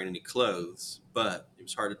to be wearing any clothes, but it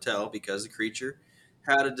was hard to tell because the creature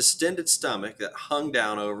had a distended stomach that hung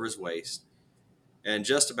down over his waist and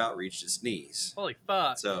just about reached his knees. Holy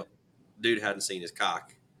fuck! So, dude hadn't seen his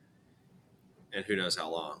cock and who knows how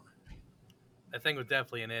long. That thing was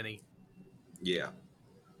definitely an innie. Yeah.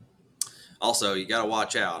 Also, you got to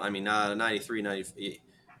watch out. I mean, 93, 90,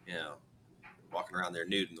 walking around there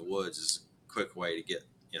nude in the woods is a quick way to get,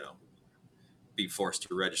 be forced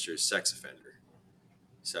to register as sex offender.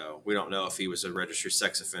 So we don't know if he was a registered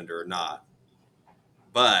sex offender or not.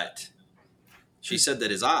 But she said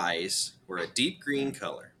that his eyes were a deep green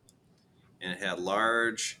color and it had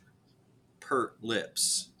large, pert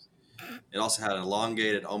lips. It also had an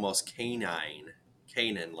elongated, almost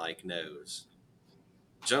canine-like nose.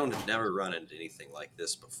 Joan had never run into anything like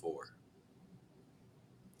this before.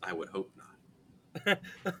 I would hope not.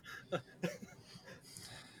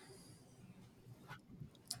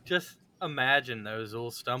 Just imagine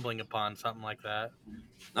Ozil stumbling upon something like that.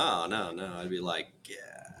 No. I'd be like,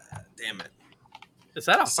 yeah, damn it. Is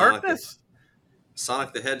that a Harkness?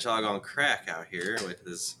 Sonic the Hedgehog on crack out here with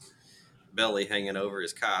his belly hanging over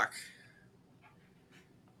his cock.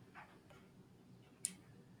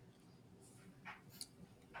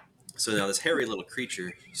 So now this hairy little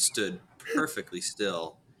creature stood perfectly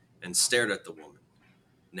still and stared at the woman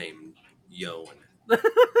named Yoan,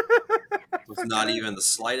 with not even the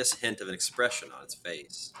slightest hint of an expression on its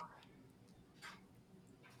face.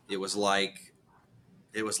 It was like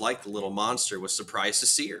the little monster was surprised to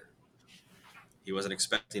see her. He wasn't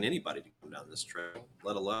expecting anybody to come down this trail,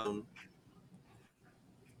 let alone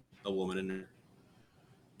a woman and her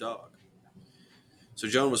dog. So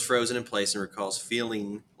Joan was frozen in place and recalls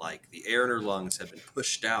feeling like the air in her lungs had been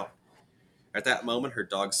pushed out. At that moment, her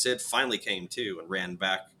dog Sid finally came to and ran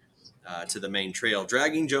back to the main trail,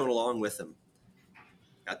 dragging Joan along with him.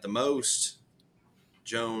 At the most,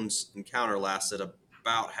 Joan's encounter lasted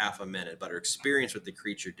about half a minute, but her experience with the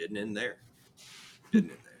creature didn't end there.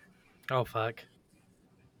 Oh fuck!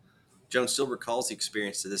 Joan still recalls the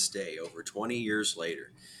experience to this day, over 20 years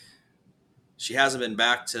later. She hasn't been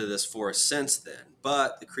back to this forest since then,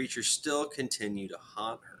 but the creatures still continue to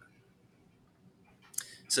haunt her.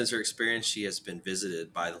 Since her experience, she has been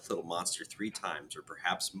visited by the little monster 3 times, or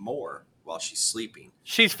perhaps more, while she's sleeping.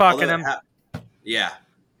 She's fucking Although him. Yeah.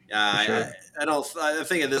 Sure. I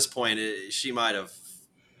think at this point she might have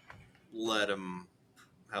let him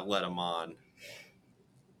on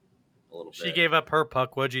a little She bit. gave up her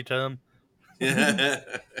Pukwudgie to him.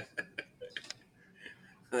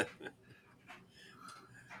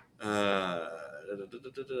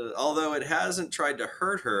 Although it hasn't tried to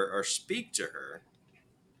hurt her or speak to her.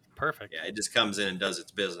 Perfect. Yeah, it just comes in and does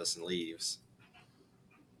its business and leaves.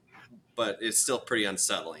 But it's still pretty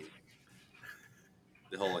unsettling,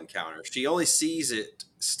 the whole encounter. She only sees it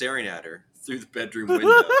staring at her through the bedroom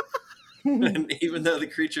window. And even though the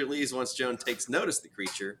creature leaves once Joan takes notice of the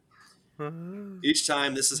creature, each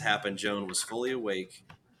time this has happened, Joan was fully awake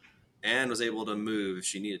and was able to move if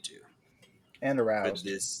she needed to. And Could aroused.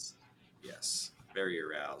 this... Yes, very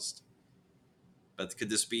aroused. But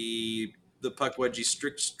could this be the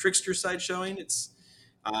Pukwudgie trickster side showing? It's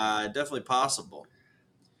definitely possible.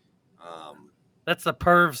 That's the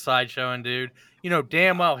perv side showing, dude. You know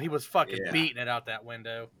damn well he was fucking Yeah. beating it out that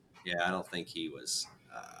window. Yeah, I don't think he was.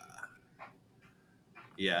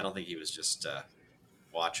 I don't think he was just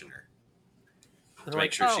watching her They're to like,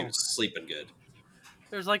 make sure she oh, was sleeping good.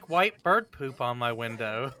 there's like white bird poop on my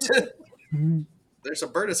window. There's a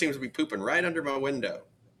bird that seems to be pooping right under my window,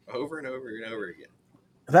 over and over and over again.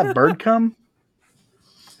 Is that bird cum?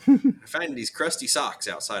 I find these crusty socks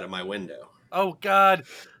outside of my window. Oh God,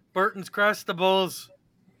 Burton's Crustables.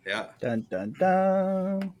 Yeah, Dun dun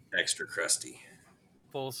dun. extra crusty.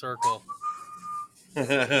 Full circle.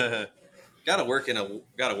 Gotta work in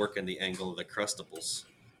the angle of the crustables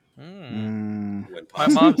Mm. when My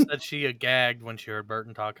possible. mom said she gagged when she heard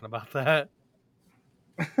Burton talking about that.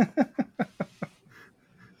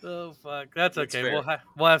 Oh fuck, that's That's okay. fair.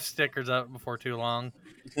 We'll have stickers up before too long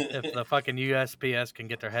if the fucking USPS can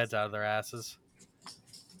get their heads out of their asses.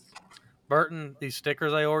 Burton, these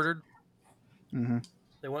stickers I ordered, Mm-hmm.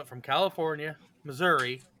 they went from California,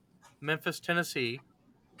 Missouri, Memphis, Tennessee,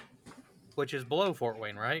 which is below Fort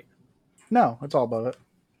Wayne, right? No, it's all above it.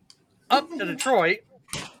 Up to Detroit,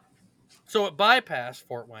 so it bypassed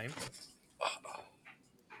Fort Wayne,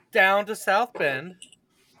 down to South Bend,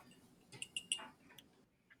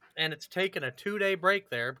 and it's taken a 2-day break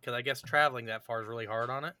there because I guess traveling that far is really hard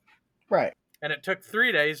on it. Right. And it took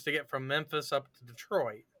 3 days to get from Memphis up to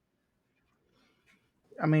Detroit.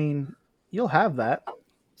 I mean, you'll have that.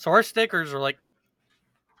 So our stickers are like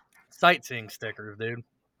sightseeing stickers, dude.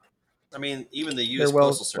 I mean, even the They're U.S.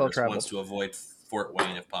 Postal Service well-traveled. wants to avoid Fort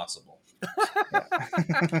Wayne if possible. Yeah.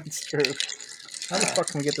 That's true. How the fuck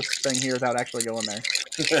can we get this thing here without actually going there?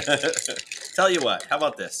 Tell you what, how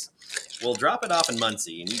about this? We'll drop it off in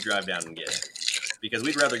Muncie, and you drive down and get it. Because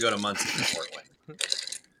we'd rather go to Muncie than Fort Wayne.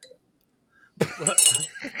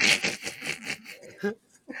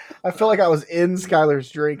 I feel like I was in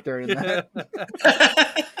Skylar's drink during that.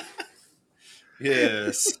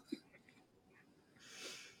 Yes.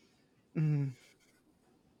 Mm.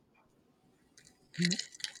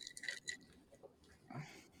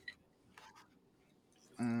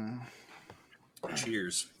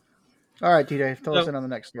 Cheers. All right, TJ, tell us in on the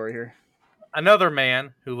next story here. Another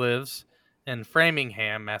man who lives in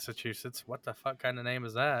Framingham, Massachusetts. What the fuck kind of name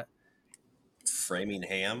is that?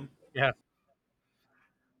 Framingham? Yeah.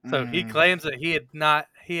 So he claims that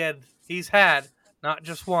he's had not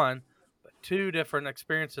just one, but 2 different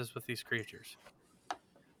experiences with these creatures.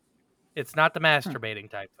 It's not the masturbating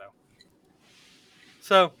type, though.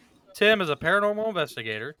 So Tim is a paranormal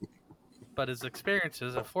investigator, but his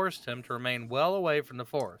experiences have forced him to remain well away from the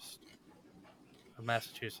forest of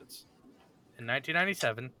Massachusetts. In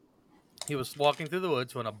 1997, he was walking through the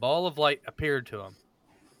woods when a ball of light appeared to him.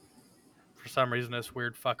 For some reason, this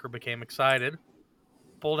weird fucker became excited,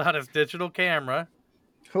 pulled out his digital camera.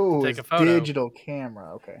 Oh, Take his a photo. digital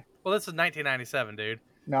camera. Okay. Well, this is 1997, dude.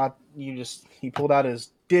 Not he pulled out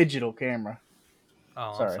his digital camera.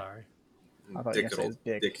 Oh, Sorry. I'm sorry. I thought you were gonna say his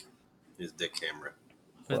dick. His dick camera.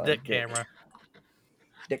 His Well, dick dick. camera.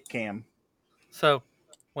 Dick cam. So,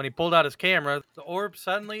 when he pulled out his camera, the orb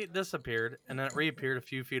suddenly disappeared and then it reappeared a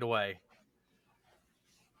few feet away.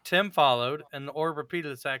 Tim followed, and the orb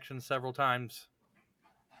repeated its action several times.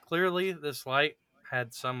 Clearly, this light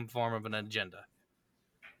had some form of an agenda.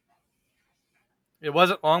 It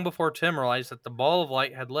wasn't long before Tim realized that the ball of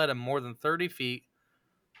light had led him more than 30 feet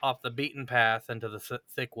off the beaten path into the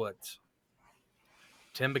thick woods.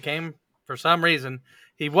 Tim became, for some reason,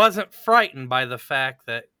 he wasn't frightened by the fact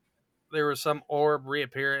that there was some orb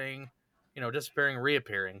reappearing, disappearing,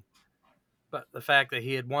 reappearing, but the fact that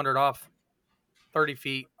he had wandered off 30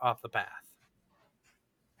 feet off the path.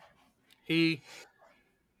 He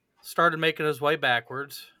started making his way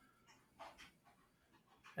backwards,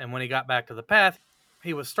 and when he got back to the path,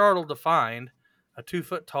 he was startled to find a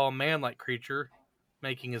 2-foot-tall man-like creature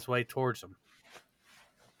making his way towards him.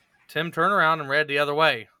 Tim turned around and ran the other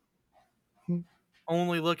way.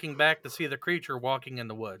 only looking back to see the creature walking in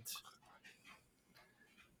the woods.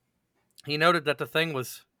 He noted that the thing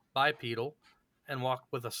was bipedal and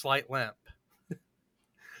walked with a slight limp.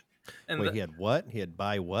 And Wait, he had what? He had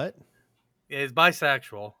what? is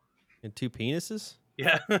bisexual. And 2 penises?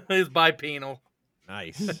 Yeah, he's bipenal.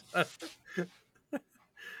 Nice.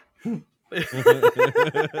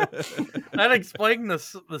 That explained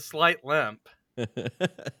the slight limp.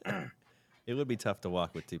 It would be tough to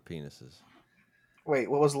walk with 2 penises. Wait,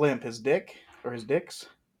 what was limp? His dick or his dicks?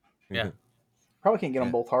 Yeah. Probably can't get them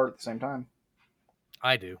Yeah. both hard at the same time.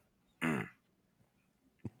 I do.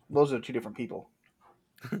 Those are 2 different people.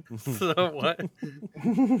 So what?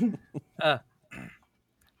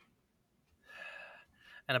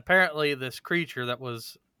 And apparently this creature that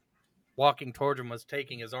was walking towards him was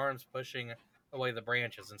taking his arms, pushing away the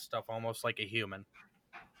branches and stuff, almost like a human.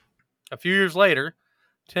 A few years later,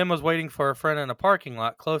 Tim was waiting for a friend in a parking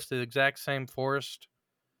lot close to the exact same forest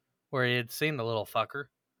where he had seen the little fucker.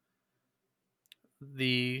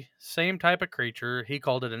 The same type of creature, he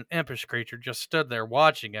called it an impish creature, just stood there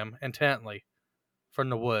watching him intently from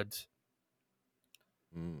the woods.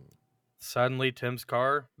 Suddenly, Tim's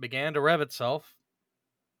car began to rev itself,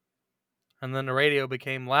 and then the radio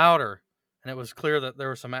became louder, and it was clear that there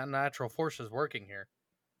were some unnatural forces working here.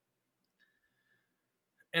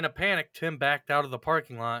 In a panic, Tim backed out of the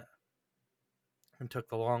parking lot and took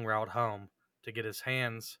the long route home to get his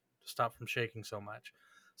hands to stop from shaking so much.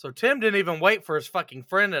 So Tim didn't even wait for his fucking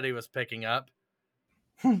friend that he was picking up.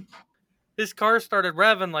 His car started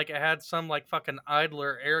revving like it had some like fucking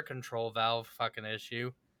idler air control valve fucking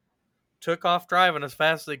issue. Took off driving as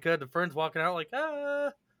fast as he could. The friend's walking out like,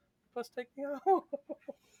 let's take me home.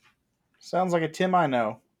 Sounds like a Tim I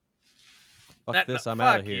know. Fuck this, I'm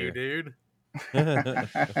out of Fuck you, here. dude.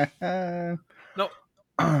 No. No,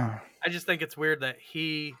 I just think it's weird that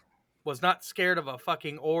he was not scared of a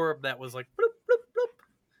fucking orb that was like bloop, bloop, bloop.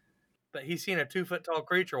 But he seen a 2-foot tall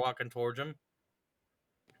creature walking towards him.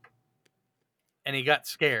 And he got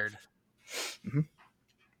scared. Mm-hmm.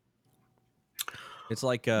 It's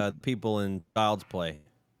like people in Child's Play.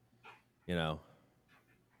 You know.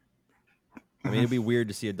 I mean, it'd be weird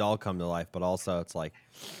to see a doll come to life, but also it's like,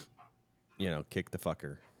 you know, kick the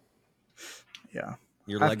fucker. Yeah.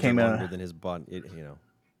 Your legs are longer than his butt, you know.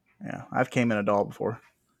 Yeah, I've came in a doll before.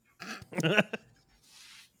 Is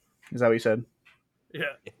that what you said?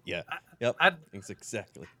 Yeah. Yeah. Yep.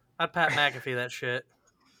 Exactly. I'd Pat McAfee that shit.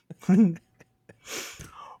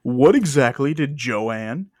 What exactly did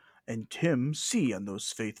Joanne and Tim see on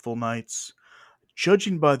those faithful nights?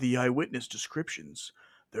 Judging by the eyewitness descriptions,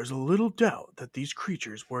 there's a little doubt that these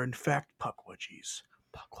creatures were in fact Pukwudgies.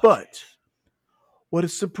 But what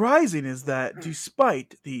is surprising is that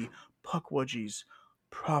despite the Pukwudgies'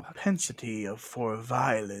 propensity for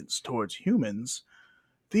violence towards humans,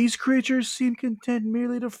 these creatures seem content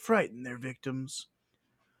merely to frighten their victims.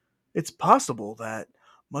 It's possible that,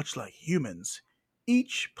 much like humans,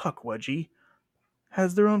 each Pukwudgie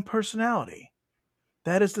has their own personality.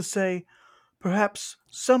 That is to say, perhaps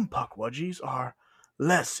some Pukwudgies are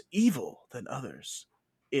less evil than others,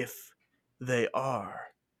 if they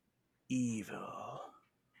are evil.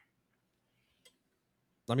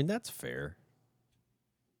 I mean, that's fair.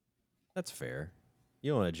 That's fair.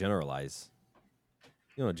 You don't want to generalize.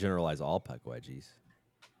 You don't want to generalize all Pukwudgies.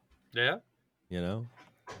 Yeah. You know?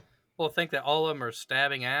 Well, think that all of them are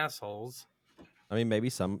stabbing assholes. I mean, maybe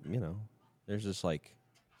some, you know, there's just like,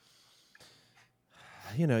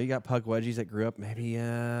 you know, you got Pukwudgies that grew up maybe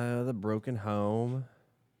with a broken home.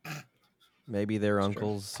 Maybe their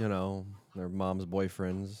uncles, you know, their mom's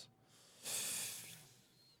boyfriends.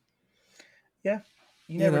 Yeah.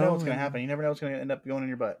 You never know what's going to happen. You never know what's going to end up going in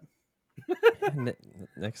your butt.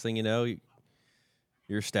 Next thing you know,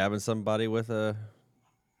 you're stabbing somebody with a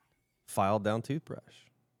filed down toothbrush.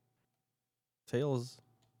 Tale's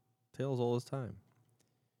old as time.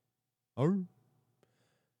 Oh.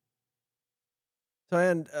 So,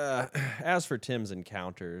 and as for Tim's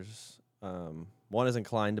encounters, one is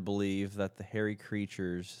inclined to believe that the hairy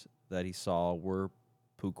creatures that he saw were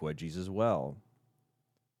Pukwudgies as well.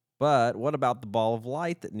 But what about the ball of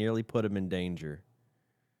light that nearly put him in danger?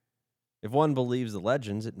 If one believes the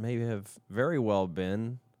legends, it may have very well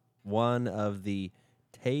been one of the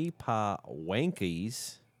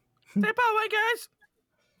Tepawankies. Tepawankies!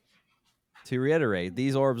 To reiterate,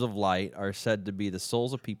 these orbs of light are said to be the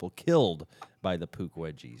souls of people killed by the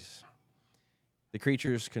Pukwudgies. The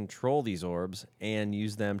creatures control these orbs and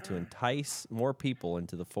use them to entice more people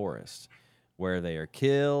into the forest, where they are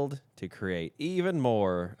killed to create even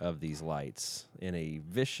more of these lights in a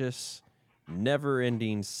vicious,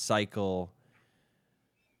 never-ending cycle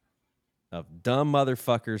of dumb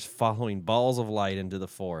motherfuckers following balls of light into the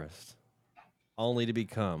forest, only to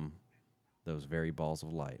become those very balls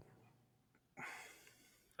of light.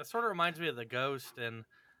 That sort of reminds me of the ghost in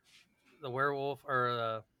the werewolf or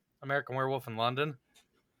the American Werewolf in London.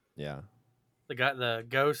 Yeah. The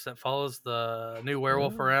ghost that follows the new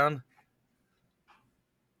werewolf Oh. around.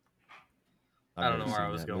 I've I don't never know where I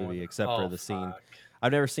seen was that going with movie it. except for Oh, the scene. fuck.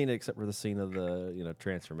 I've never seen it except for the scene of the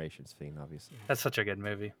transformation scene, obviously. That's such a good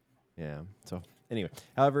movie. Yeah. So anyway,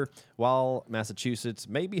 however, while Massachusetts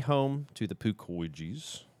may be home to the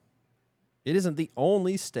Pukwudgies, it isn't the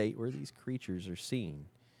only state where these creatures are seen.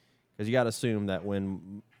 Because you got to assume that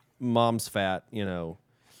when Mom's Fat,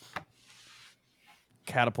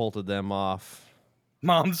 catapulted them off.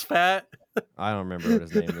 Mom's fat. I don't remember what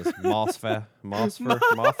his name is. Mothra.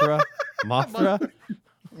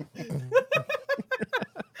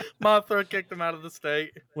 Mothra kicked him out of the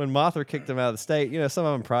state. When Mothra kicked them out of the state, some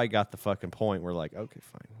of them probably got the fucking point. We're like, okay,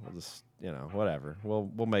 fine, we'll just, whatever. We'll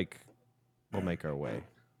make our way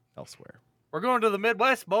elsewhere. We're going to the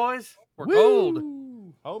Midwest, boys. We're Woo! gold.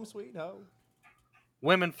 Home sweet home.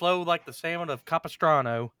 Women flow like the salmon of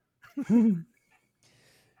Capistrano.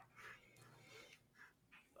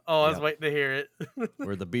 Oh, I was Yep. waiting to hear it.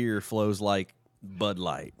 Where the beer flows like Bud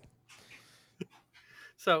Light.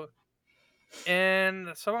 So,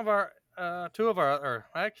 in some of our, three of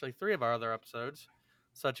our other episodes,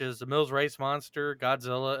 such as the Mills Race Monster,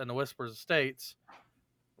 Godzilla, and the Whispers of States,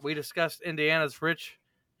 we discussed Indiana's rich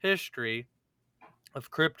history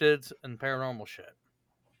of cryptids and paranormal shit.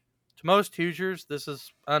 To most Hoosiers, this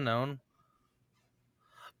is unknown,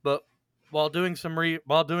 but while doing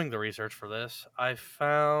the research for this, I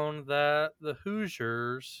found that the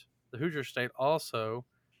Hoosier state also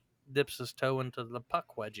dips his toe into the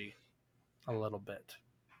Pukwudgie a little bit.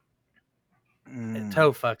 It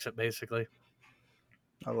toe fucks it, basically.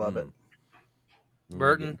 I love it.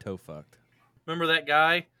 Burton? Toe fucked. Remember that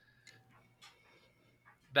guy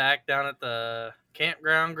back down at the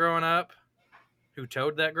campground growing up who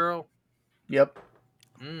towed that girl? Yep.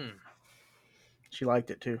 Mm. She liked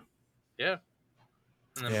it too. Yeah.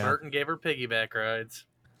 And then Yeah. Burton gave her piggyback rides.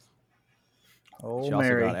 Oh, She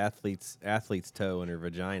Mary. also got athlete's toe in her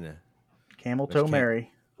vagina. Camel Which toe can't-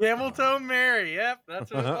 Mary. Camel toe Mary. Yep,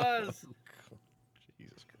 that's what it was.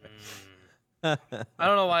 Jesus I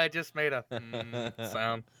don't know why I just made a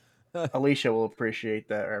sound. Alicia will appreciate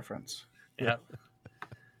that reference. Yeah.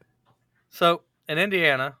 So, in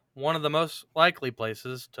Indiana, one of the most likely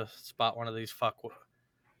places to spot one of these why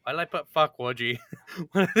did I put Pukwudgie?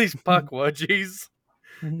 One of these Pukwudgies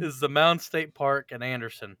is the Mound State Park in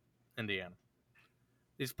Anderson, Indiana.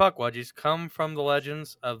 These Pukwudgies come from the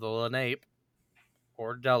legends of the Lenape,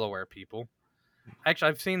 or Delaware people. Actually,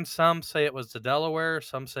 I've seen some say it was the Delaware,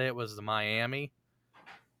 some say it was the Miami.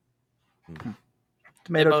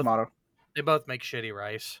 Tomato, tomato. They both make shitty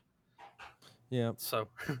rice. Yeah. So,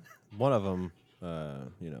 One of them,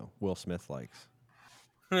 Will Smith likes.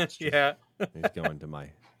 yeah. He's going to my.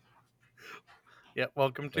 Yeah,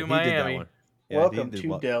 welcome to He did that Miami. one. Yeah, Welcome he to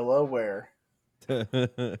did Delaware.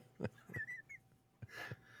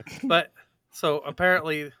 But so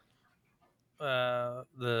apparently,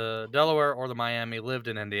 the Delaware or the Miami lived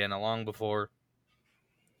in Indiana long before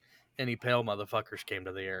any pale motherfuckers came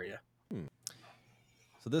to the area.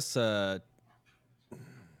 So this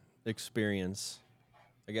experience,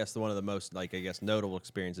 I guess one of the most notable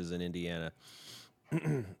experiences in Indiana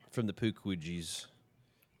from the Pukwudgies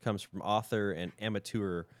comes from author and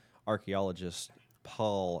amateur archaeologist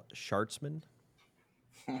Paul Schartzman.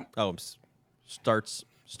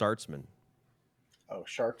 Startzman, Oh,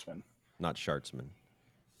 Sharksman not Schartzman.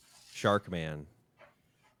 Sharkman.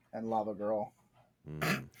 and Lava Girl.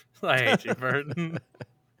 I hate you, Burton.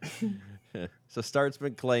 So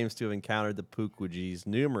Startzman claims to have encountered the Pukwudgies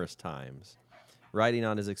numerous times, writing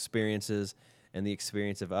on his experiences and the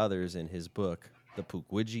experience of others in his book, The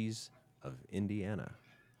Pukwudgies of Indiana.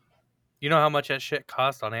 You know how much that shit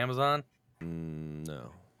cost on Amazon?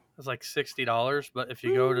 No. It's like $60, but if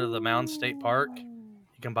you go to the Mound State Park, you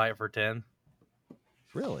can buy it for $10.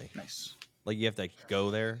 Really? Nice. Like you have to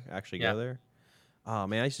go there, actually Yeah. go there? Oh,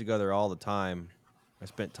 man, I used to go there all the time. I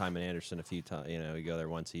spent time in Anderson a few times. We go there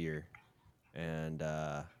once a year. And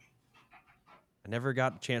I never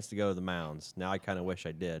got a chance to go to the mounds. Now I kind of wish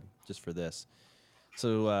I did, just for this.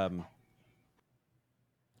 So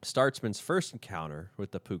Startzman's first encounter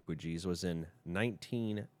with the Pukwudgies was in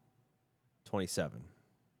 1927,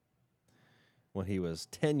 when he was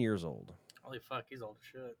 10 years old. Holy fuck, he's old as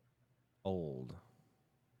shit. Old.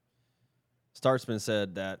 Startzman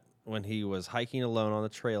said that when he was hiking alone on the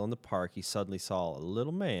trail in the park, he suddenly saw a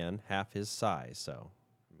little man half his size. So,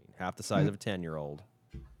 half the size of a 10-year-old.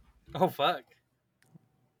 Oh, fuck.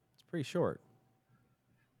 It's pretty short.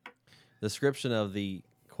 The description of the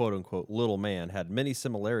quote-unquote little man had many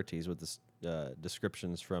similarities with the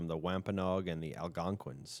descriptions from the Wampanoag and the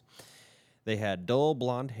Algonquins. They had dull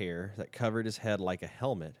blonde hair that covered his head like a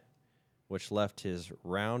helmet, which left his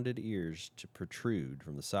rounded ears to protrude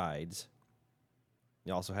from the sides.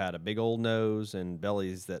 He also had a big old nose and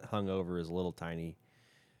bellies that hung over his little tiny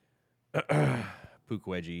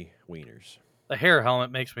Pukwudgie wieners. The hair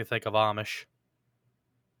helmet makes me think of Amish.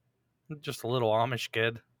 Just a little Amish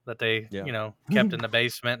kid that they, Yeah. kept in the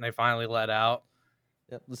basement and they finally let out.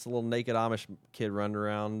 Yep, just a little naked Amish kid running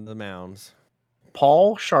around the mounds.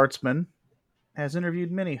 Paul Schartzman has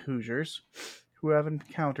interviewed many Hoosiers who have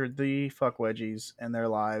encountered the Fuckwudgies in their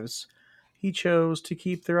lives. He chose to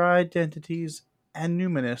keep their identities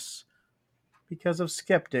anonymous because of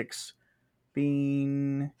skeptics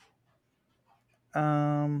being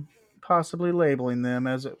possibly labeling them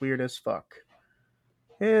as weird as fuck.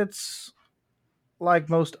 It's like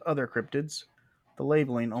most other cryptids, the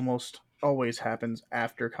labeling almost always happens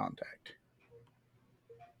after contact.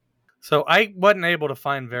 So I wasn't able to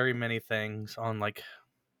find very many things on, like,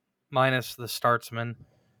 minus the Startsman.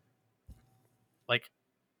 Like,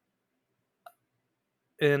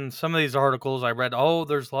 in some of these articles I read,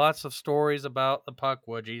 there's lots of stories about the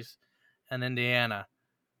Pukwudgies in Indiana,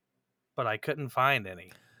 but I couldn't find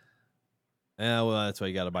any. Yeah, well, that's why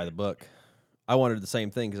you got to buy the book. I wondered the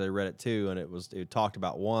same thing because I read it too, and it talked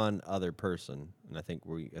about one other person, and I think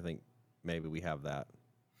maybe we have that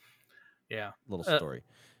Yeah. little story.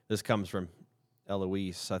 This comes from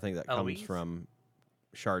Eloise. I think that Eloise? comes from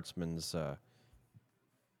Schartzman's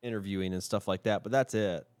interviewing and stuff like that. But that's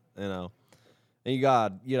it, And you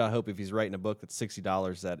got hope if he's writing a book that's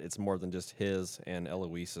 $60 that it's more than just his and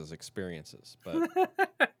Eloise's experiences. But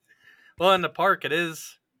Well, in the park it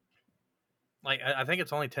is, like, I think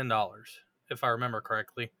it's only $10 if I remember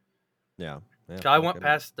correctly. yeah, I went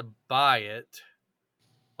past to buy it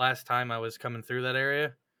last time I was coming through that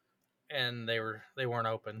area, and they weren't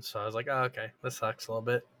open. So I was like, oh, okay, this sucks a little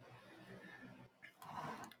bit.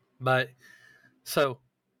 But so,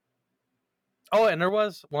 and there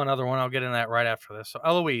was one other one. I'll get into that right after this. So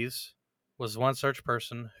Eloise was one such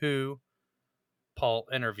person who Paul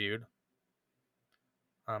interviewed.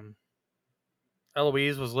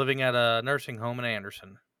 Eloise was living at a nursing home in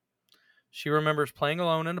Anderson. She remembers playing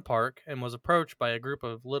alone in the park and was approached by a group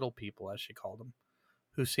of little people, as she called them,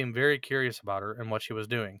 who seemed very curious about her and what she was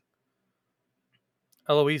doing.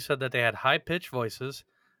 Eloise said that they had high-pitched voices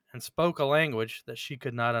and spoke a language that she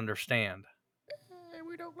could not understand. Hey,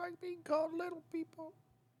 we don't like being called little people.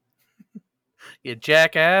 You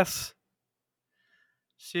jackass.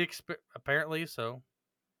 Apparently so.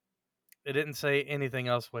 It didn't say anything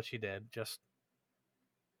else what she did. Just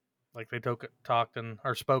like they talked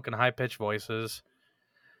or spoke in high-pitched voices.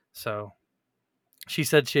 So she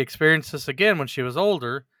said she experienced this again when she was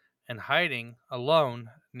older and hiding alone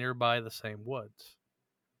nearby the same woods.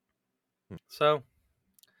 So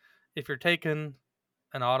if you're taking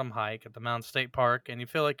an autumn hike at the Mountain State Park and you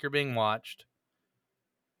feel like you're being watched,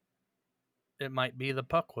 it might be the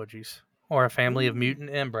Pukwudgies or a family of mutant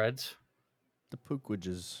inbreds. The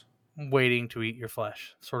Pukwudgies waiting to eat your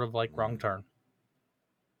flesh. Sort of like Wrong Turn.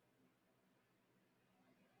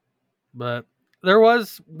 But there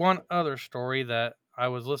was one other story that I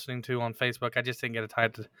was listening to on Facebook. I just didn't get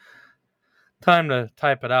time to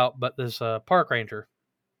type it out. But this park ranger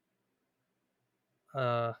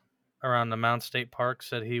around the Mount State Park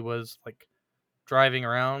said he was like driving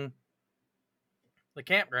around the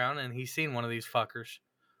campground and he seen one of these fuckers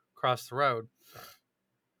cross the road.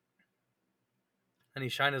 And he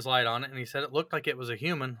shined his light on it and he said it looked like it was a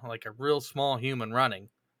human, like a real small human running.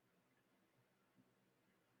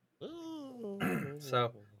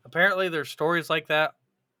 So apparently there's stories like that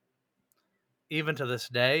even to this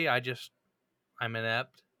day. I'm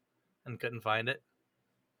inept and couldn't find it.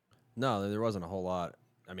 No, there wasn't a whole lot.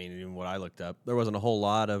 I mean, even what I looked up, there wasn't a whole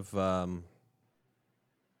lot of I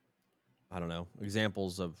don't know,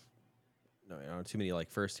 examples of too many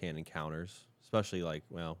like firsthand encounters, especially like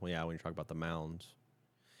when you talk about the mounds.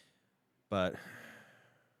 But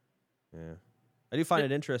yeah, I do find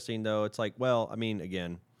it interesting though. It's like,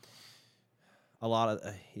 again, a lot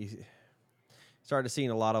of he started seeing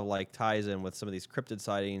a lot of like ties in with some of these cryptid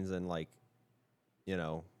sightings and like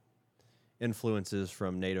influences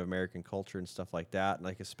from Native American culture and stuff like that. And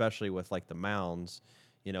like especially with like the mounds,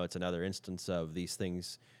 it's another instance of these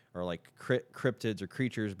things are like cryptids or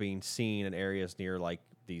creatures being seen in areas near like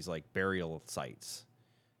these like burial sites.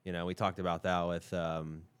 We talked about that with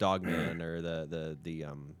Dogman or the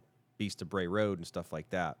Beast of Bray Road and stuff like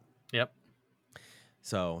that. Yep.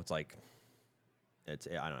 So it's like, I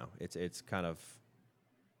don't know. It's kind of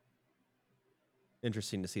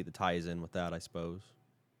interesting to see the ties in with that, I suppose.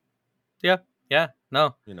 Yeah.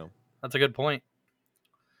 No, You know, that's a good point.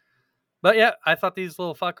 But yeah, I thought these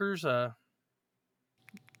little fuckers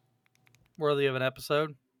worthy of an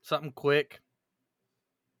episode. Something quick,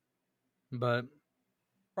 but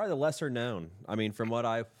probably the lesser known. I mean, from what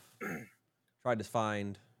I've tried to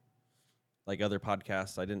find, like other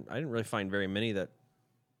podcasts, I didn't really find very many that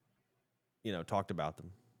talked about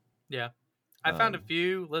them. yeah, I found a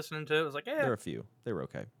few listening to it. Was like, There yeah, were a few. They were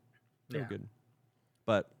okay. They were yeah, good.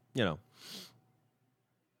 But,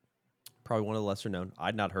 probably one of the lesser known.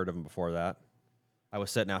 I'd not heard of them before that. I was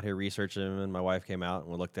sitting out here researching them, and my wife came out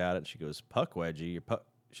and we looked at it, and she goes, Pukwudgie.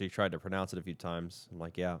 She tried to pronounce it a few times. I'm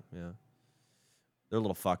like, yeah. They're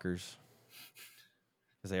little fuckers.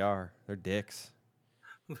 Because they are. They're dicks.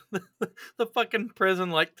 the fucking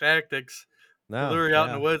prison like tactics. No. They lure you out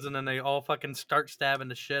in the woods, and then they all fucking start stabbing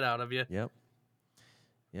the shit out of you. Yep.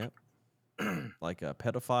 Like a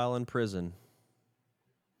pedophile in prison.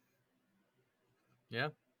 Yeah.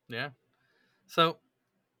 So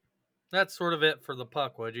that's sort of it for the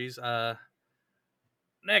Pukwudgies.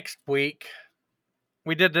 Next week,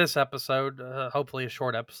 we did this episode, hopefully a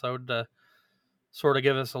short episode, to sort of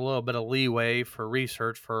give us a little bit of leeway for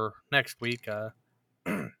research for next week.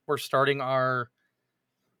 We're starting our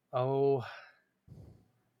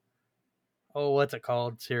what's it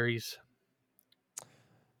called series?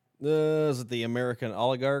 Is it the American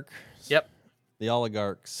Oligarch? Yep. The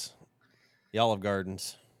Oligarchs. The Olive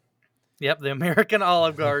Gardens. Yep, the American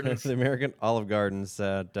Olive Gardens. The American Olive Gardens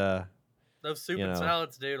that Those soup and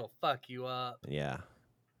salads, dude, will fuck you up. Yeah.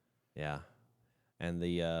 And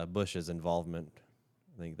the Bush's involvement.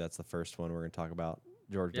 I think that's the first one we're going to talk about.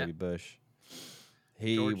 George W. Bush.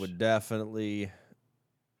 He would definitely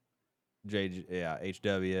HW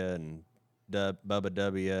and Bubba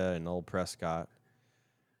W. and old Prescott.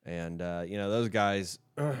 And, those guys,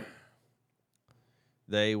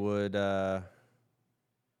 they would,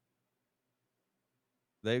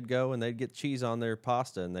 they'd go and they'd get cheese on their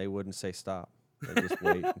pasta and they wouldn't say stop. They'd just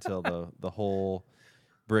wait until the whole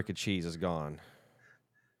brick of cheese is gone.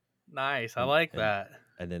 Nice. I like that.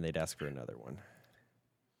 And then they'd ask for another one.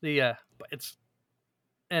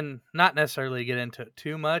 And not necessarily get into it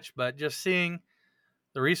too much, but just seeing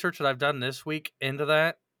the research that I've done this week into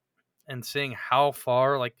that and seeing how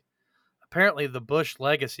far, like, apparently the Bush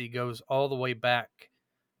legacy goes all the way back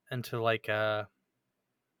into, like,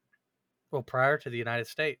 prior to the United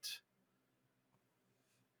States.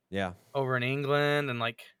 Yeah. Over in England, and,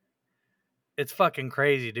 like, it's fucking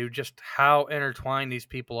crazy, dude, just how intertwined these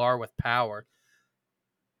people are with power.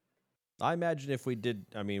 I imagine if we did,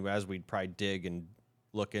 as we'd probably dig and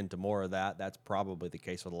look into more of that, that's probably the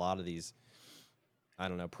case with a lot of these, I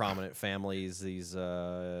don't know, prominent families, these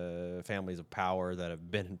families of power that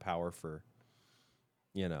have been in power for,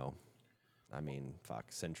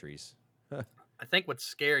 centuries. I think what's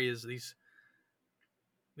scary is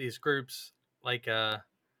these groups, like, that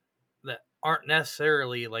aren't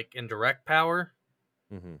necessarily, like, in direct power,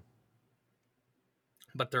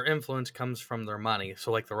 but their influence comes from their money.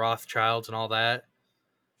 So, like, the Rothschilds and all that.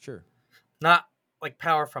 Sure. Not, like,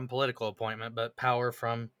 power from political appointment, but power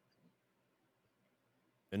from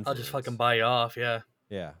influence. I'll just fucking buy you off, yeah.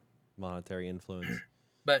 Yeah, monetary influence.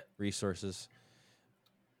 But resources.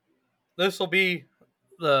 This will be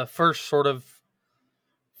the first sort of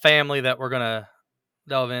family that we're going to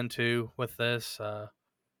delve into with this.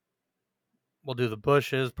 We'll do the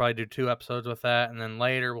Bushes, probably do 2 episodes with that, and then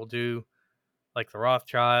later we'll do, like, the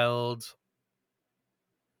Rothschilds,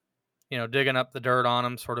 digging up the dirt on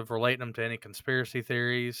them, sort of relating them to any conspiracy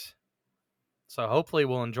theories. So hopefully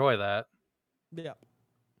we'll enjoy that. Yeah.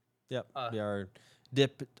 Yep.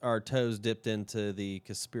 Our toes dipped into the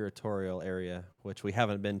conspiratorial area, which we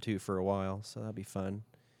haven't been to for a while, so that'd be fun.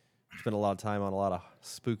 Spent a lot of time on a lot of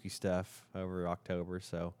spooky stuff over October,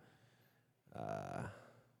 so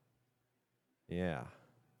yeah,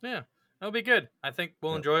 that'll be good. I think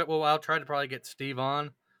we'll enjoy it. Well, I'll try to probably get Steve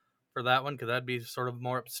on for that one, because that'd be sort of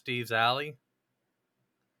more up Steve's alley.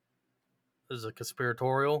 This is a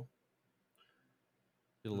conspiratorial.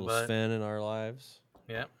 Get a little Sven in our lives.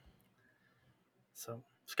 Yeah. So,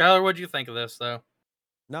 Skylar, what'd you think of this, though?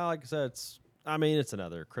 No, like I said, it's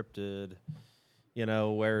another cryptid.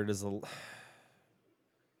 Where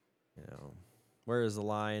is the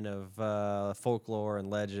line of folklore and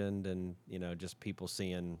legend and, just people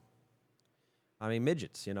seeing,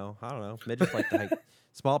 midgets, I don't know. Midgets like to hike.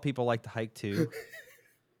 Small people like to hike too.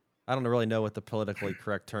 I don't really know what the politically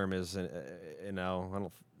correct term is, I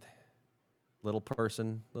don't. little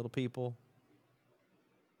person, little people.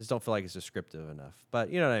 Just don't feel like it's descriptive enough.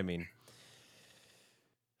 But you know what I mean.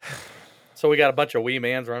 So we got a bunch of wee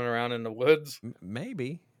mans running around in the woods.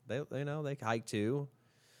 Maybe they hike too.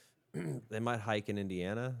 They might hike in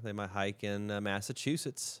Indiana. They might hike in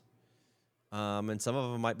Massachusetts. And some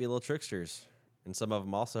of them might be little tricksters, and some of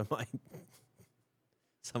them also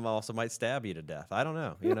might stab you to death. I don't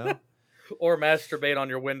know, you know, Or masturbate on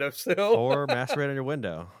your windowsill. or masturbate on your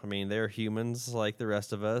window. I mean, they're humans like the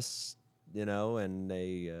rest of us, you know, and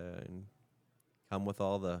they come with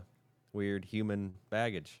all the weird human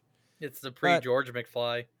baggage. It's the pre-George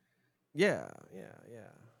McFly. Yeah.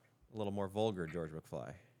 A little more vulgar George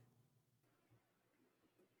McFly.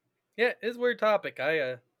 Yeah, it's a weird topic.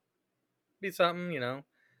 Be something, you know,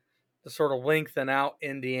 to sort of lengthen out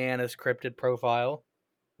Indiana's cryptid profile.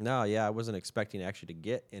 No, yeah, I wasn't expecting actually to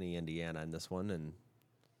get any Indiana in this one, and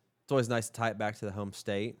it's always nice to tie it back to the home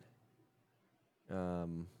state.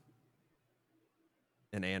 In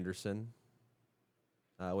Anderson,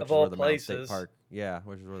 which Of is all where the Mountain State places. Park,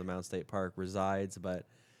 which is where the Mountain State Park resides. But,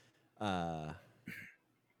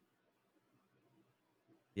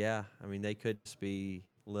 yeah, I mean, they could just be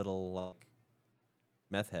little like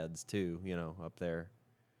meth heads too, you know, up there.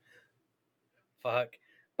 Fuck.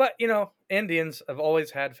 But, you know, Indians have always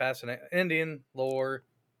had Indian lore,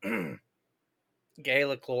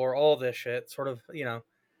 Gaelic lore, all this shit. Sort of, you know,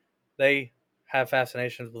 they have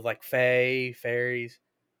fascinations with like fae, fairies,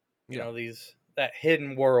 you know, that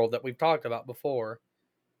hidden world that we've talked about before.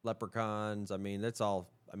 Leprechauns. I mean, that's all.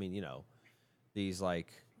 I mean, you know, these like,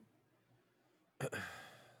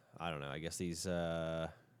 I don't know. I guess these, what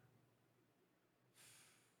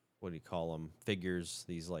do you call them? Figures.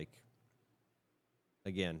 These like,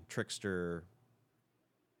 again, trickster,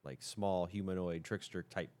 like small humanoid trickster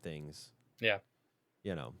type things. Yeah.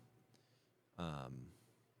 You know,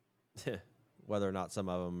 whether or not some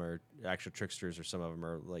of them are actual tricksters or some of them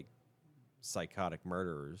are like psychotic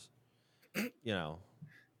murderers, you know,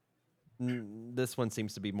 this one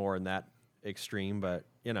seems to be more in that extreme, but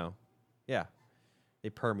you know, yeah, they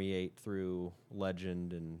permeate through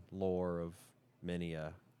legend and lore of many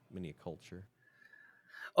a culture.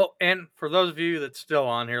 Oh, and for those of you that's still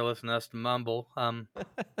on here listening to us to mumble,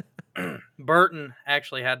 Burton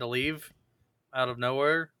actually had to leave out of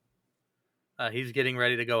nowhere. He's getting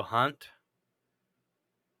ready to go hunt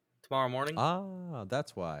tomorrow morning. Ah,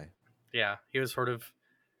 that's why. Yeah, he was sort of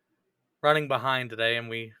running behind today, and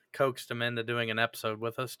we coaxed him into doing an episode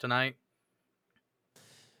with us tonight.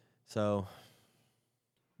 So,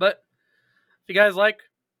 but if you guys like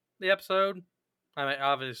the episode, I mean,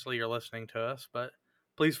 obviously you're listening to us, but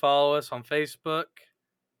please follow us on Facebook.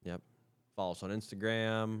 Yep. Follow us on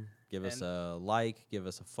Instagram. Give us a like. Give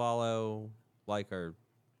us a follow. Like our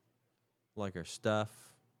stuff.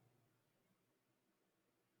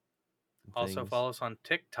 Also follow us on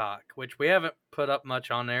TikTok, which we haven't put up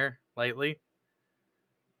much on there lately.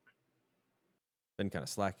 Been kind of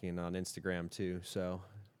slacking on Instagram too, so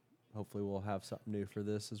hopefully we'll have something new for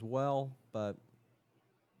this as well. But,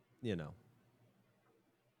 you know,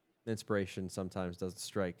 inspiration sometimes doesn't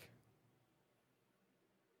strike.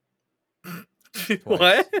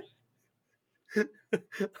 What?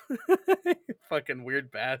 Fucking weird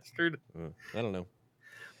bastard. I don't know.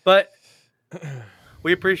 But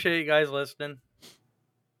we appreciate you guys listening.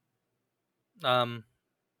 In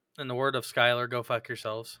the word of Skylar, go fuck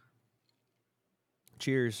yourselves.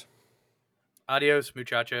 Cheers. Adios,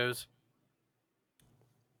 muchachos.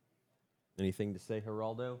 Anything to say,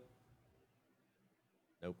 Geraldo?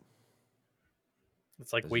 Nope.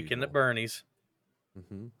 It's like As Weekend usual. at Bernie's.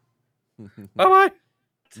 Mm-hmm. Bye-bye.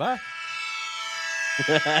 Bye.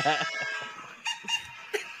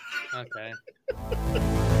 Okay.